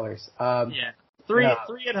 different colors. Yeah. Three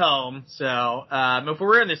at home. So, if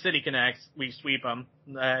we're in the City Connects, we sweep them.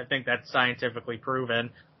 I think that's scientifically proven.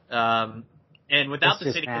 And without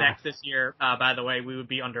the City Connects this year, by the way, we would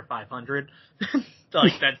be under 500.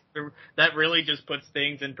 Like that really just puts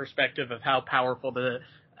things in perspective of how powerful the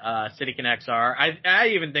City Connects are. I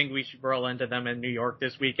even think we should roll into them in New York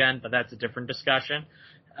this weekend, but that's a different discussion.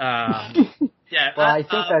 Yeah. Well, I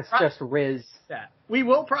think that's just Riz. Yeah. We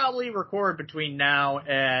will probably record between now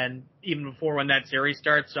and even before when that series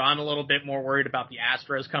starts, so I'm a little bit more worried about the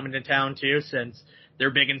Astros coming to town too, since they're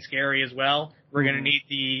big and scary as well. We're going to need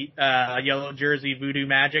the yellow jersey voodoo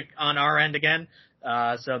magic on our end again.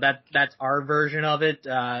 So that's our version of it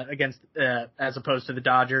against as opposed to the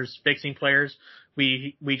Dodgers fixing players.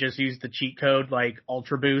 We just use the cheat code like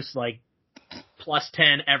Ultra Boost, like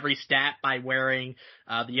 +10 every stat by wearing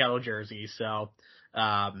the yellow jersey. So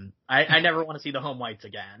I never want to see the home whites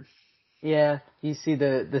again. Yeah, you see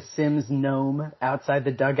the Sims gnome outside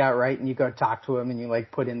the dugout, right? And you go talk to him and you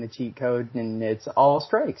like put in the cheat code and it's all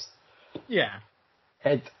strikes. Yeah.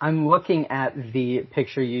 I'm looking at the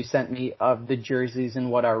picture you sent me of the jerseys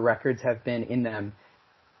and what our records have been in them.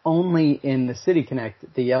 Only in the City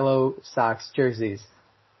Connect, the yellow Sox jerseys,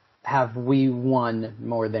 have we won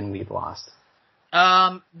more than we've lost.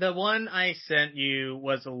 The one I sent you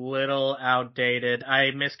was a little outdated.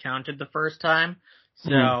 I miscounted the first time.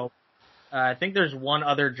 So, I think there's one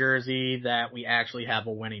other jersey that we actually have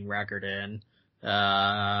a winning record in.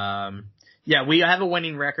 Yeah, we have a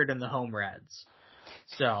winning record in the home Reds.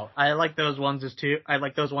 So, I like those ones too. I've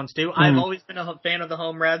always been a fan of the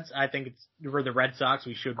home Reds. I think we're the Red Sox.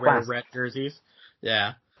 We should wear red jerseys.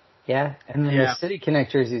 Yeah. Yeah, and then the City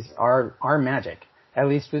Connect jerseys are magic. At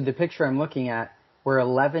least with the picture I'm looking at, we're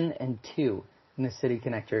 11-2 in the City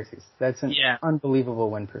Connect jerseys. That's an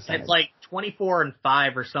unbelievable win percentage. It's like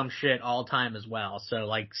 24-5 or some shit all time as well. So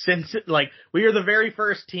we are the very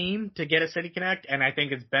first team to get a City Connect, and I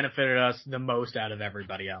think it's benefited us the most out of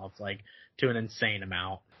everybody else, like to an insane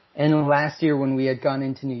amount. And last year when we had gone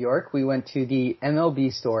into New York, we went to the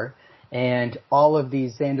MLB store, and all of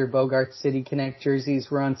these Xander Bogaerts City Connect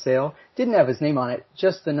jerseys were on sale. Didn't have his name on it,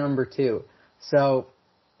 just the number 2. So,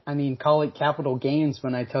 I mean, call it capital gains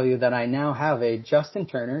when I tell you that I now have a Justin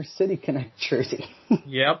Turner City Connect jersey.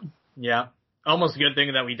 Yep. Almost a good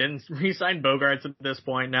thing that we didn't re-sign Bogaerts at this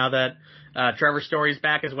point now that Trevor Story's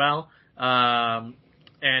back as well.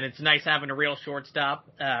 And it's nice having a real shortstop.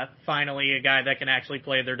 Finally, a guy that can actually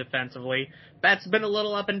play there defensively. Bat's been a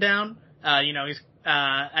little up and down. He's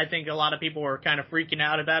I think a lot of people were kind of freaking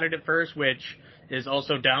out about it at first, which is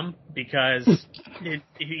also dumb because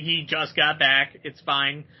he just got back. It's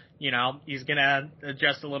fine. He's going to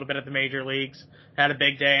adjust a little bit at the major leagues. Had a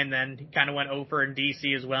big day and then he kind of went over in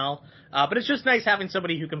DC as well. But it's just nice having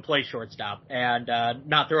somebody who can play shortstop and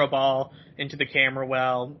not throw a ball into the camera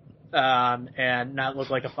well and not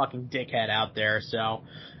look like a fucking dickhead out there. So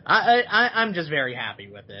I'm just very happy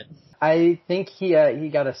with it. I think he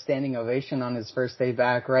got a standing ovation on his first day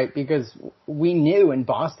back, right? Because we knew in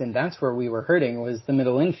Boston that's where we were hurting was the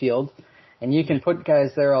middle infield. And you can put guys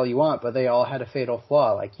there all you want, but they all had a fatal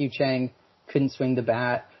flaw. Like Yu Chang couldn't swing the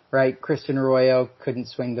bat, right? Christian Arroyo couldn't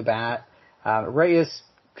swing the bat. Reyes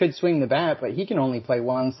could swing the bat, but he can only play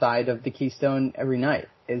one side of the Keystone every night.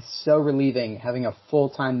 It's so relieving having a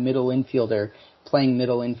full-time middle infielder playing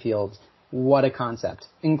middle infield. What a concept.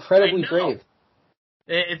 Incredibly brave.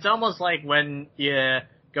 It's almost like when you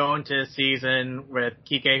go into a season with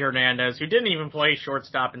Kike Hernandez, who didn't even play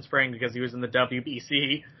shortstop in spring because he was in the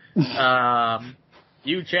WBC.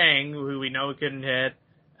 Yu Chang, who we know couldn't hit,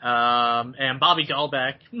 and Bobby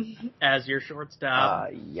Dahlbeck as your shortstop.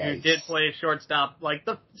 Who did play shortstop like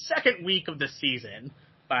the second week of the season,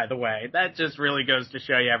 by the way. That just really goes to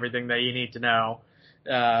show you everything that you need to know.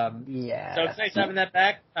 So it's nice having that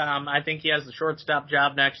back. I think he has the shortstop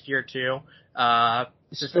job next year too.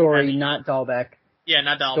 Story, not Dahlbeck. Yeah,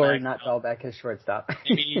 not Dahlbeck. Story, not Dahlbeck, his shortstop.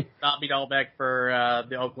 Maybe Bobby Dahlbeck for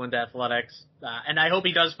the Oakland Athletics. And I hope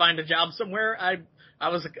he does find a job somewhere. I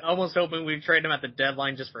was almost hoping we'd trade him at the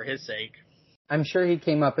deadline just for his sake. I'm sure he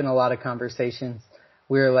came up in a lot of conversations.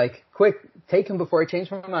 We were like, quick, take him before I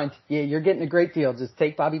change my mind. Yeah, you're getting a great deal. Just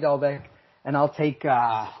take Bobby Dahlbeck, and I'll take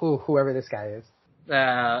whoever this guy is.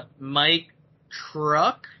 Mike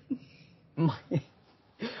Truck?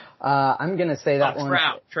 I'm going to say that one.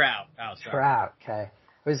 Trout. Oh, sorry. Trout, okay.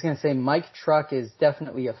 I was going to say Mike Truck is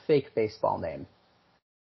definitely a fake baseball name.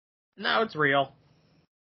 No, it's real.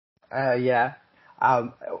 Yeah.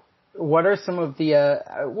 What are some of the,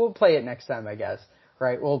 we'll play it next time, I guess,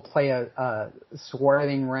 right? We'll play a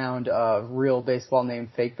swerving round of real baseball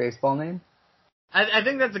name, fake baseball name. I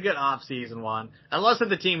think that's a good off-season one. Unless if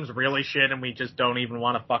the team's really shit and we just don't even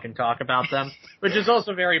want to fucking talk about them, which is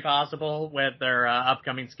also very possible with their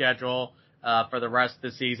upcoming schedule for the rest of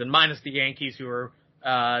the season, minus the Yankees, who are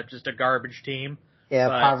just a garbage team. Yeah,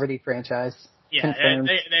 but, poverty franchise. Yeah,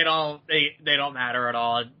 they don't matter at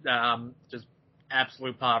all. Just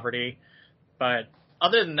absolute poverty. But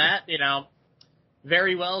other than that,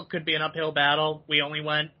 very well could be an uphill battle. We only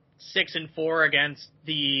went 6-4 against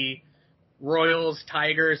the Royals,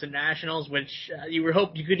 Tigers, and Nationals, which you would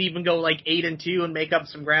hope you could even go like 8-2 and make up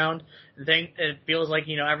some ground. It feels like,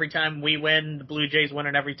 every time we win, the Blue Jays win,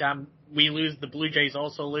 and every time we lose, the Blue Jays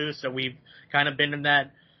also lose. So we've kind of been in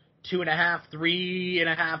that 2.5,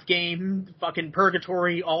 3.5 game fucking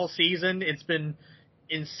purgatory all season. It's been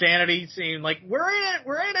insanity seeing like, we're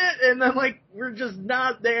in it, and then like, we're just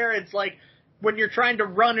not there. It's like when you're trying to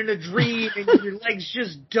run in a dream and your legs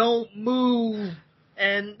just don't move.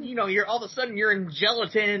 And, you're all of a sudden you're in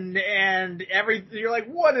gelatin and you're like,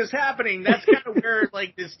 what is happening? That's kind of where,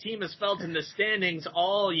 like, this team has felt in the standings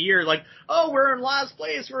all year. Like, oh, we're in last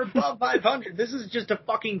place. We're above 500. This is just a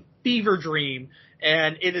fucking fever dream.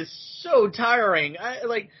 And it is so tiring.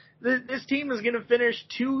 This team is going to finish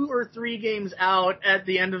 2 or 3 games out at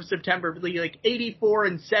the end of September, like 84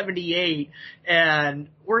 and 78, and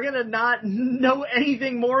we're going to not know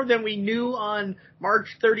anything more than we knew on March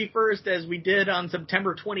 31st as we did on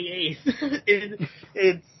September 28th.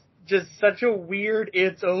 It's just such a weird,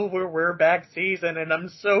 it's over, we're back season, and I'm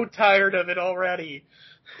so tired of it already.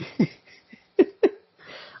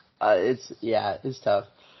 It's tough.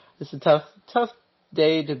 It's a tough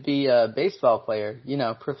day to be a baseball player,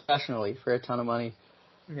 professionally for a ton of money.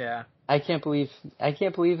 Yeah. I can't believe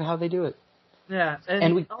how they do it. Yeah.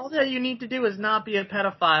 And all that you need to do is not be a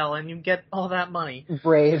pedophile and you get all that money.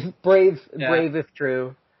 Brave if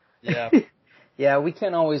true. Yeah. Yeah, we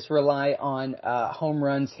can't always rely on home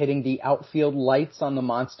runs hitting the outfield lights on the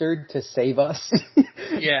monster to save us.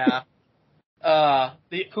 Yeah.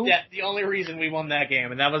 The only reason we won that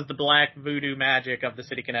game, and that was the black voodoo magic of the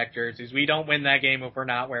City Connectors, is we don't win that game if we're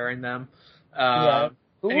not wearing them. And,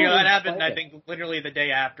 that happened, I think, literally the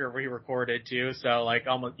day after we recorded, too, so, like,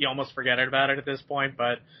 you almost forget about it at this point,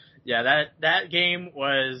 but, yeah, that game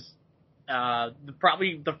was,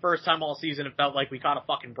 probably the first time all season it felt like we caught a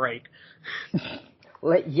fucking break.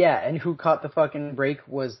 Yeah, and who caught the fucking break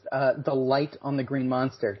was, the light on the green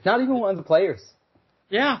monster. Not even one of the players.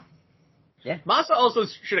 Yeah. Yeah. Massa also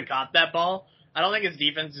should have caught that ball. I don't think his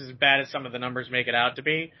defense is as bad as some of the numbers make it out to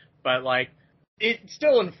be, but, like, it's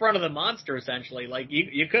still in front of the monster, essentially. Like,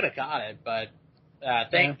 you could have caught it, but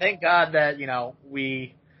thank God that,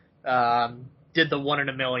 we did the 1 in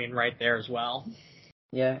a million right there as well.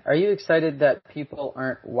 Yeah. Are you excited that people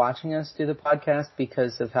aren't watching us do the podcast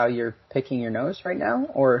because of how you're picking your nose right now,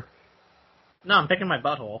 or? No, I'm picking my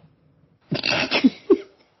butthole.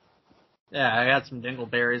 Yeah, I got some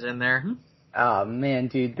dingleberries in there. Oh, man,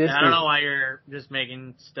 dude. I don't know why you're just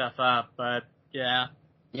making stuff up, but yeah.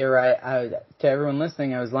 You're right. To everyone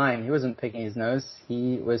listening, I was lying. He wasn't picking his nose.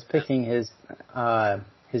 He was picking his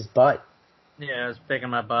butt. Yeah, I was picking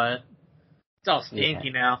my butt. It's all stinky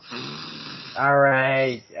now. All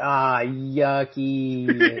right.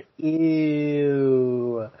 Yucky.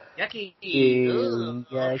 Ew. Yucky. Ew.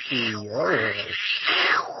 Yucky.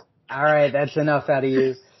 All right, that's enough out of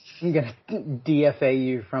you. I'm gonna DFA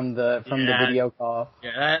you from the video call.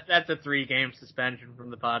 Yeah, that's a 3-game suspension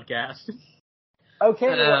from the podcast.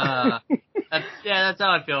 Okay. That's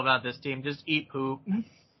how I feel about this team. Just eat poop.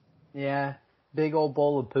 Yeah, big old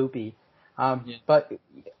bowl of poopy. But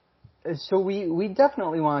so we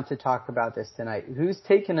definitely wanted to talk about this tonight. Who's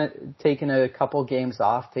taken a couple games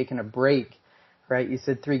off, taken a break, right? You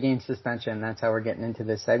said 3-game suspension. That's how we're getting into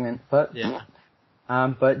this segment. But yeah.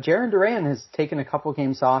 But Jaron Duran has taken a couple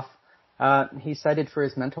games off. He's cited for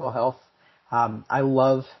his mental health. I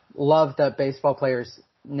love that baseball players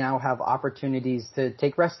now have opportunities to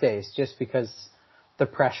take rest days just because the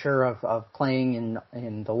pressure of playing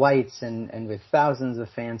in the lights and with thousands of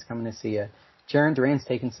fans coming to see you. Jaron Duran's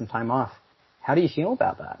taken some time off. How do you feel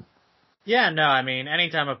about that? Yeah, no, I mean,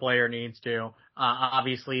 anytime a player needs to,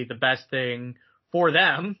 obviously the best thing for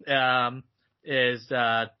them, is,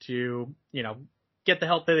 to, get the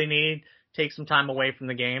help that they need, take some time away from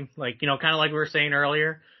the game. Like, kind of like we were saying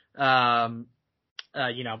earlier,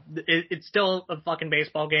 it's still a fucking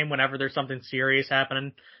baseball game whenever there's something serious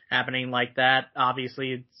happening like that.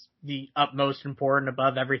 Obviously it's the utmost important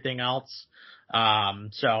above everything else.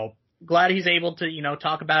 So glad he's able to,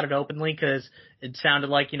 talk about it openly, because it sounded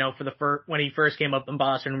like, when he first came up in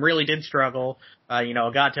Boston, really did struggle.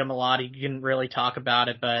 It got to him a lot. He didn't really talk about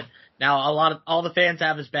it, but now all the fans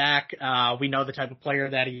have his back. We know the type of player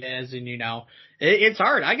that he is, and, it's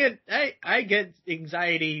hard. I get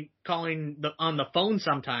anxiety calling on the phone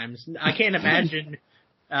sometimes. I can't imagine,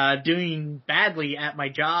 doing badly at my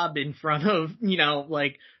job in front of,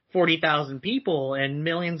 40,000 people and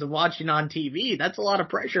millions of watching on TV. That's a lot of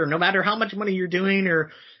pressure, no matter how much money you're doing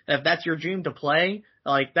or if that's your dream to play.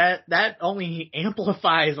 Like that only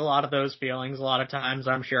amplifies a lot of those feelings a lot of times,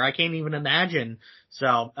 I'm sure. I can't even imagine.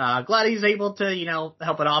 So, glad he's able to,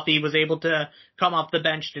 help it off. He was able to come off the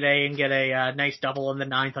bench today and get a nice double in the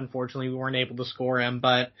ninth. Unfortunately, we weren't able to score him,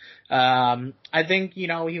 but, I think,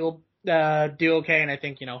 he'll, do okay. And I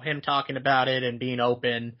think, him talking about it and being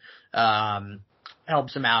open,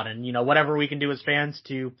 helps him out, and whatever we can do as fans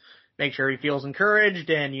to make sure he feels encouraged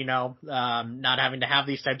and not having to have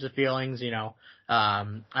these types of feelings,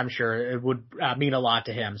 I'm sure it would mean a lot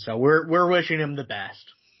to him. So we're wishing him the best.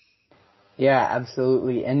 Yeah,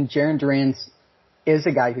 absolutely. And Jarren Duran is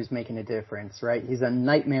a guy who's making a difference, right? He's a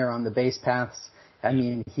nightmare on the base paths. I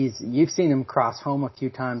mean, you've seen him cross home a few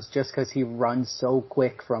times just because he runs so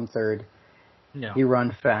quick from third. Yeah. He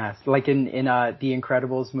runs fast, like in the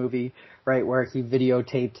Incredibles movie, right, where he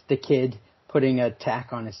videotaped the kid putting a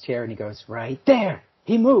tack on his chair, and he goes, right there,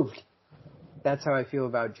 he moved. That's how I feel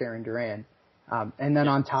about Jarren Duran. And then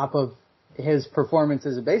on top of his performance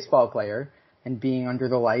as a baseball player and being under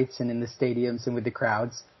the lights and in the stadiums and with the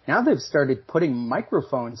crowds, now they've started putting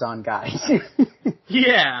microphones on guys.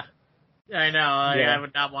 Yeah, I know. Yeah. I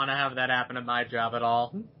would not want to have that happen at my job at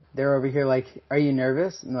all. They're over here like, are you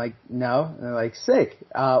nervous? And like, no. And they're like, sick.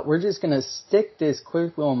 We're just going to stick this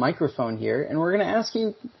quick little microphone here, and we're going to ask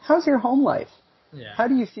you, how's your home life? Yeah. How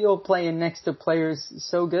do you feel playing next to players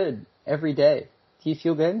so good every day? Do you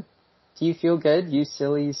feel good? Do you feel good, you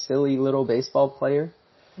silly, silly little baseball player?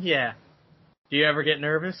 Yeah. Do you ever get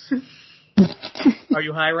nervous? Are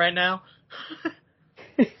you high right now?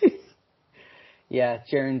 Yeah,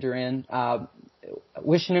 Jarren Duran.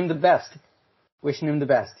 Wishing him the best. Wishing him the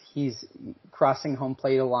best. He's crossing home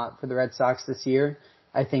plate a lot for the Red Sox this year.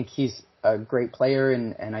 I think he's a great player,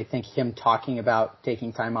 and I think him talking about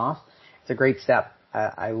taking time off, it's a great step.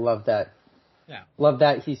 I love that. Yeah. Love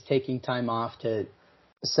that he's taking time off to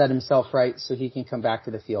set himself right so he can come back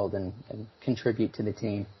to the field and contribute to the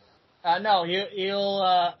team. No, he'll.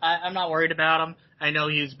 I'm not worried about him. I know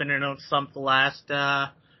he's been in a slump the last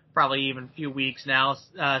probably even few weeks now.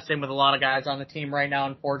 Same with a lot of guys on the team right now,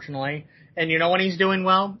 unfortunately. And when he's doing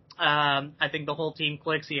well, I think the whole team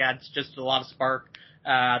clicks. He adds just a lot of spark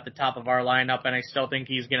at the top of our lineup, and I still think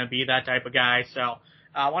he's going to be that type of guy. So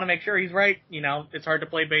I want to make sure he's right. It's hard to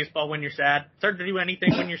play baseball when you're sad. It's hard to do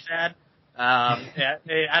anything when you're sad.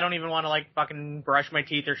 I don't even want to fucking brush my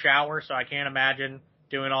teeth or shower, so I can't imagine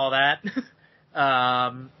doing all that.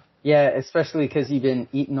 Yeah, especially because you've been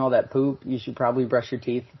eating all that poop. You should probably brush your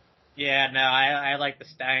teeth. Yeah, no, I like the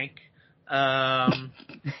stank.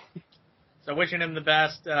 So wishing him the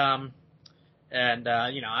best. We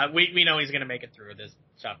know he's going to make it through this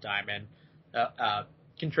tough time and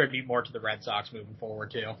contribute more to the Red Sox moving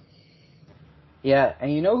forward too. Yeah,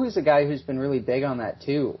 and who's a guy who's been really big on that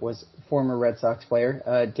too was former Red Sox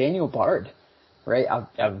player Daniel Bard, right?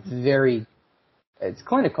 It's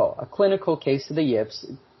a clinical case of the yips,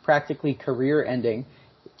 practically career-ending.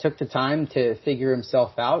 Took the time to figure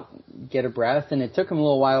himself out, get a breath, and it took him a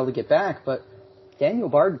little while to get back, but Daniel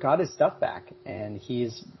Bard got his stuff back, and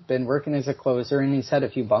he's been working as a closer, and he's had a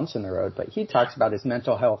few bumps in the road, but he talks about his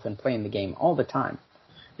mental health and playing the game all the time.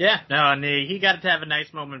 Yeah, no, and he got to have a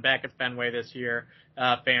nice moment back at Fenway this year.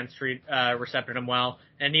 Fans recepted him well,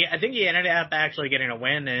 and I think he ended up actually getting a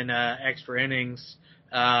win in extra innings,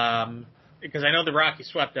 because I know the Rockies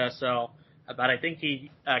swept us, but I think he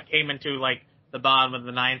came into the bottom of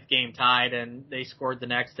the ninth game tied, and they scored the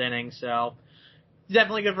next inning, so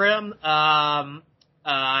definitely good for him.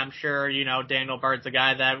 I'm sure, Daniel Bard's a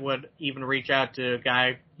guy that would even reach out to a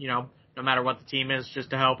guy, no matter what the team is,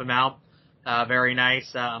 just to help him out. Very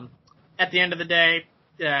nice. At the end of the day,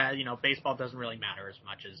 baseball doesn't really matter as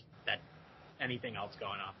much as that anything else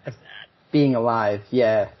going on as that. Being alive,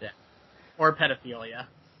 yeah. or pedophilia.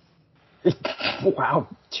 Wow,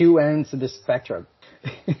 two ends of the spectrum.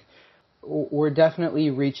 We're definitely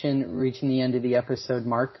reaching the end of the episode,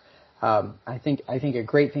 Mark. I think a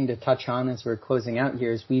great thing to touch on as we're closing out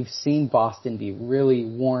here is we've seen Boston be really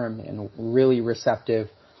warm and really receptive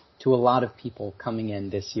to a lot of people coming in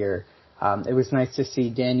this year. It was nice to see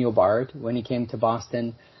Daniel Bard when he came to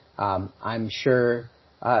Boston. I'm sure,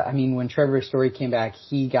 when Trevor Story came back,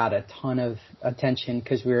 he got a ton of attention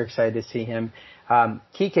because we were excited to see him.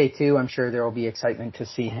 Kike too, I'm sure there will be excitement to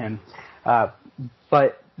see him.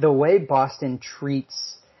 But the way Boston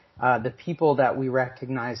treats the people that we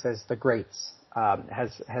recognize as the greats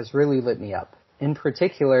has really lit me up. In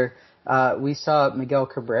particular, we saw Miguel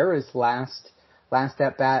Cabrera's last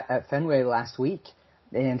at bat at Fenway last week,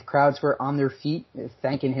 and crowds were on their feet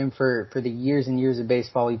thanking him for the years and years of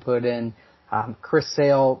baseball he put in. Chris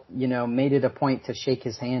Sale, made it a point to shake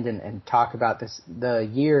his hand and talk about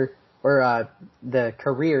the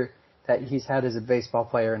career that he's had as a baseball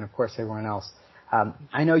player, and of course everyone else.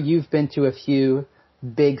 I know you've been to a few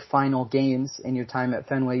big final games in your time at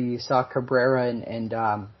Fenway. You saw Cabrera and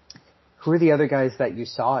who are the other guys that you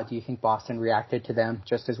saw? Do you think Boston reacted to them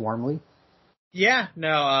just as warmly? Yeah,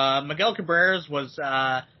 no, Miguel Cabrera's was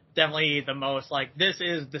definitely the most like, this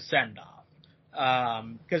is the send-off.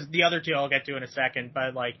 Because the other two I'll get to in a second,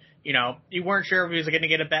 but you weren't sure if he was going to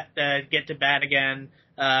get to bat again,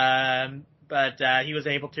 but he was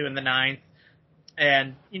able to in the ninth.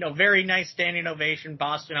 And, very nice standing ovation.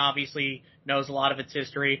 Boston obviously knows a lot of its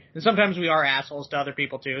history. And sometimes we are assholes to other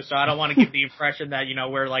people too, so I don't want to give the impression that,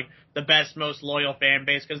 we're like the best, most loyal fan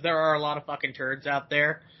base, because there are a lot of fucking turds out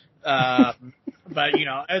there. But,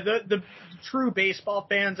 the true baseball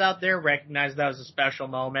fans out there recognize that as a special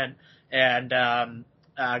moment, and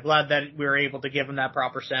glad that we were able to give them that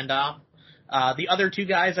proper send-off. The other two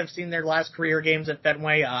guys I've seen their last career games at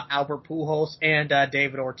Fenway, Albert Pujols and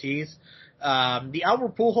David Ortiz. The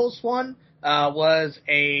Albert Pujols one was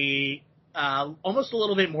almost a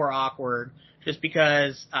little bit more awkward, just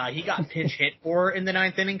because he got pinch hit for in the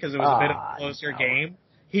ninth inning because it was a bit of a closer game.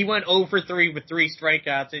 He went 0 for 3 with 3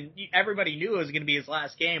 strikeouts, and everybody knew it was going to be his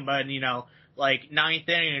last game, but, ninth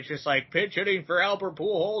inning, it's just like, pitch hitting for Albert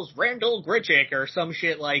Pujols, Randall Grichuk, or some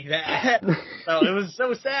shit like that. So it was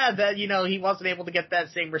so sad that, he wasn't able to get that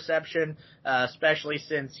same reception, especially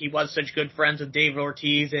since he was such good friends with David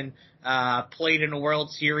Ortiz and played in a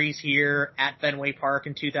World Series here at Fenway Park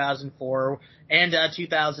in 2004 and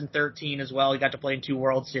 2013 as well. He got to play in 2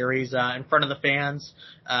 World Series in front of the fans.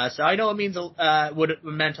 So I know it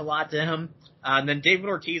meant a lot to him. And then David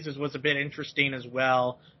Ortiz's was a bit interesting as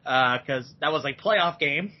well, because that was like playoff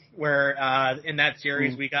game where in that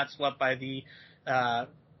series we got swept by the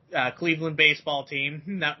Cleveland baseball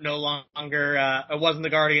team. No longer, it wasn't the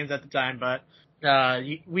Guardians at the time, but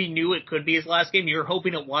we knew it could be his last game. You were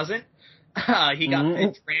hoping it wasn't. He got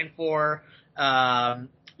pinch ran for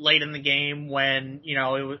late in the game when,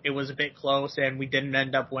 it was a bit close and we didn't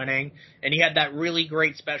end up winning. And he had that really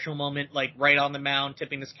great special moment, like right on the mound,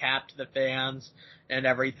 tipping his cap to the fans and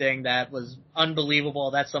everything. That was unbelievable.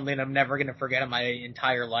 That's something I'm never going to forget in my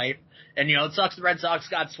entire life. And, it sucks the Red Sox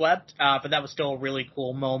got swept, but that was still a really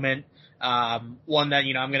cool moment. One that,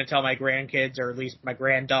 I'm going to tell my grandkids, or at least my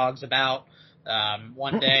granddogs, about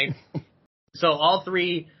one day. So all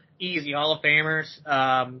 3 easy Hall of Famers.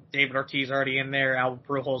 David Ortiz already in there. Albert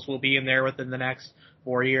Pujols will be in there within the next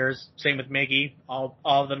 4 years. Same with Miggy. All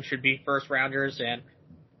of them should be first rounders, and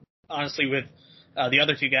honestly, with the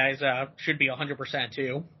other 2 guys, should be 100%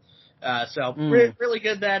 too. So really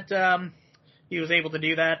good that he was able to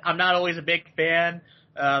do that. I'm not always a big fan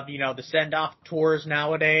of the send off tours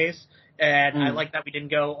nowadays. And I like that we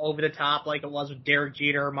didn't go over the top like it was with Derek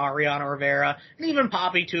Jeter, Mariano Rivera, and even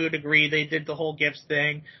Poppy to a degree. They did the whole gifts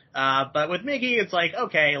thing. But with Miggy, it's like,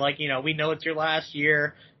 okay, we know it's your last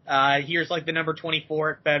year. Here's like the number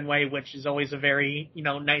 24 at Fenway, which is always a very,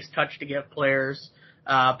 nice touch to give players.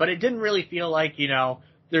 But it didn't really feel like,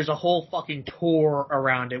 there's a whole fucking tour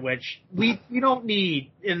around it, which we don't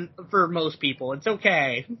need for most people. It's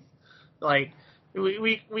okay.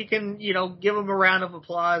 We can, give them a round of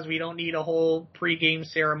applause. We don't need a whole pregame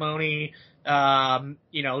ceremony,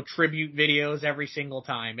 tribute videos every single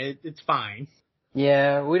time. It's fine.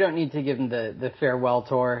 Yeah, we don't need to give them the farewell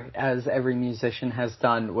tour as every musician has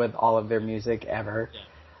done with all of their music ever.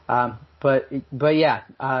 Yeah. But yeah,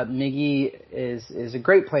 Miggy is a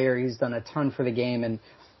great player. He's done a ton for the game, and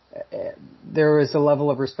there was a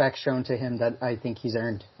level of respect shown to him that I think he's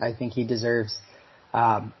earned. I think he deserves.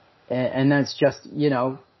 And that's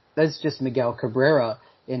just Miguel Cabrera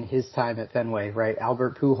in his time at Fenway, right?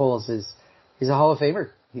 Albert Pujols he's a Hall of Famer.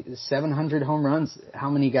 700 home runs. How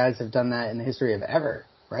many guys have done that in the history of ever,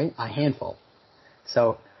 right? A handful.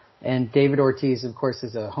 So, and David Ortiz, of course,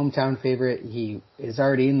 is a hometown favorite. He is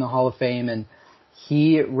already in the Hall of Fame, and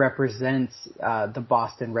he represents the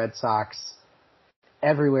Boston Red Sox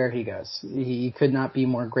everywhere he goes. He could not be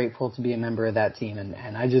more grateful to be a member of that team,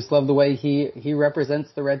 and I just love the way he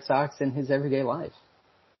represents the Red Sox in his everyday life.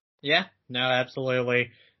 Yeah, no,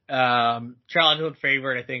 absolutely. Childhood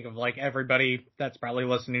favorite, I think, of like everybody that's probably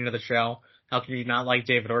listening to the show. How can you not like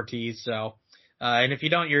David Ortiz? So, and if you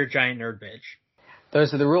don't, you're a giant nerd bitch.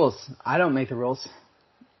 Those are the rules. I don't make the rules.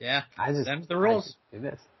 Yeah, them's the rules. I do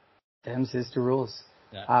this. Them's is the rules.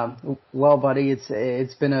 Yeah. Well, buddy,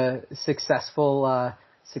 it's been a successful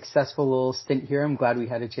little stint here. I'm glad we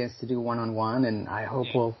had a chance to do one-on-one, and I hope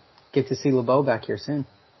we'll get to see Lebeau back here soon.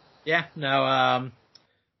 Yeah, no,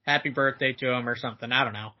 happy birthday to him or something. I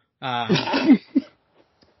don't know.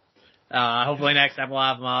 Hopefully next time we'll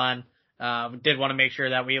have him on. We did want to make sure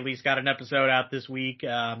that we at least got an episode out this week.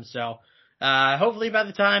 So hopefully by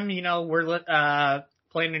the time, we're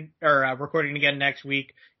playing or recording again next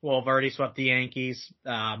week, we'll have already swept the Yankees,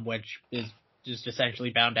 which is just essentially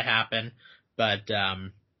bound to happen. But,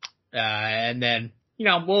 and then,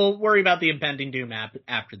 we'll worry about the impending doom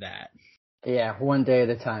after that. Yeah, one day at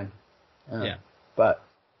a time. Yeah. But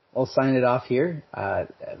we'll sign it off here.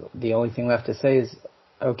 The only thing left to say is,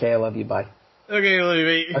 okay, I love you, bye. Okay, I love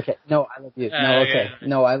you. Okay, no, I love you. No, okay. Yeah.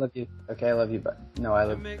 No, I love you. Okay, I love you, but no, I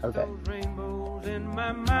love you. Okay. Rainbows in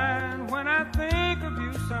my mind when I think of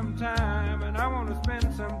you sometime, and I want to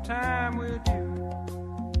spend some time with you.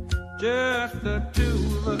 Just the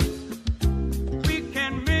two of us.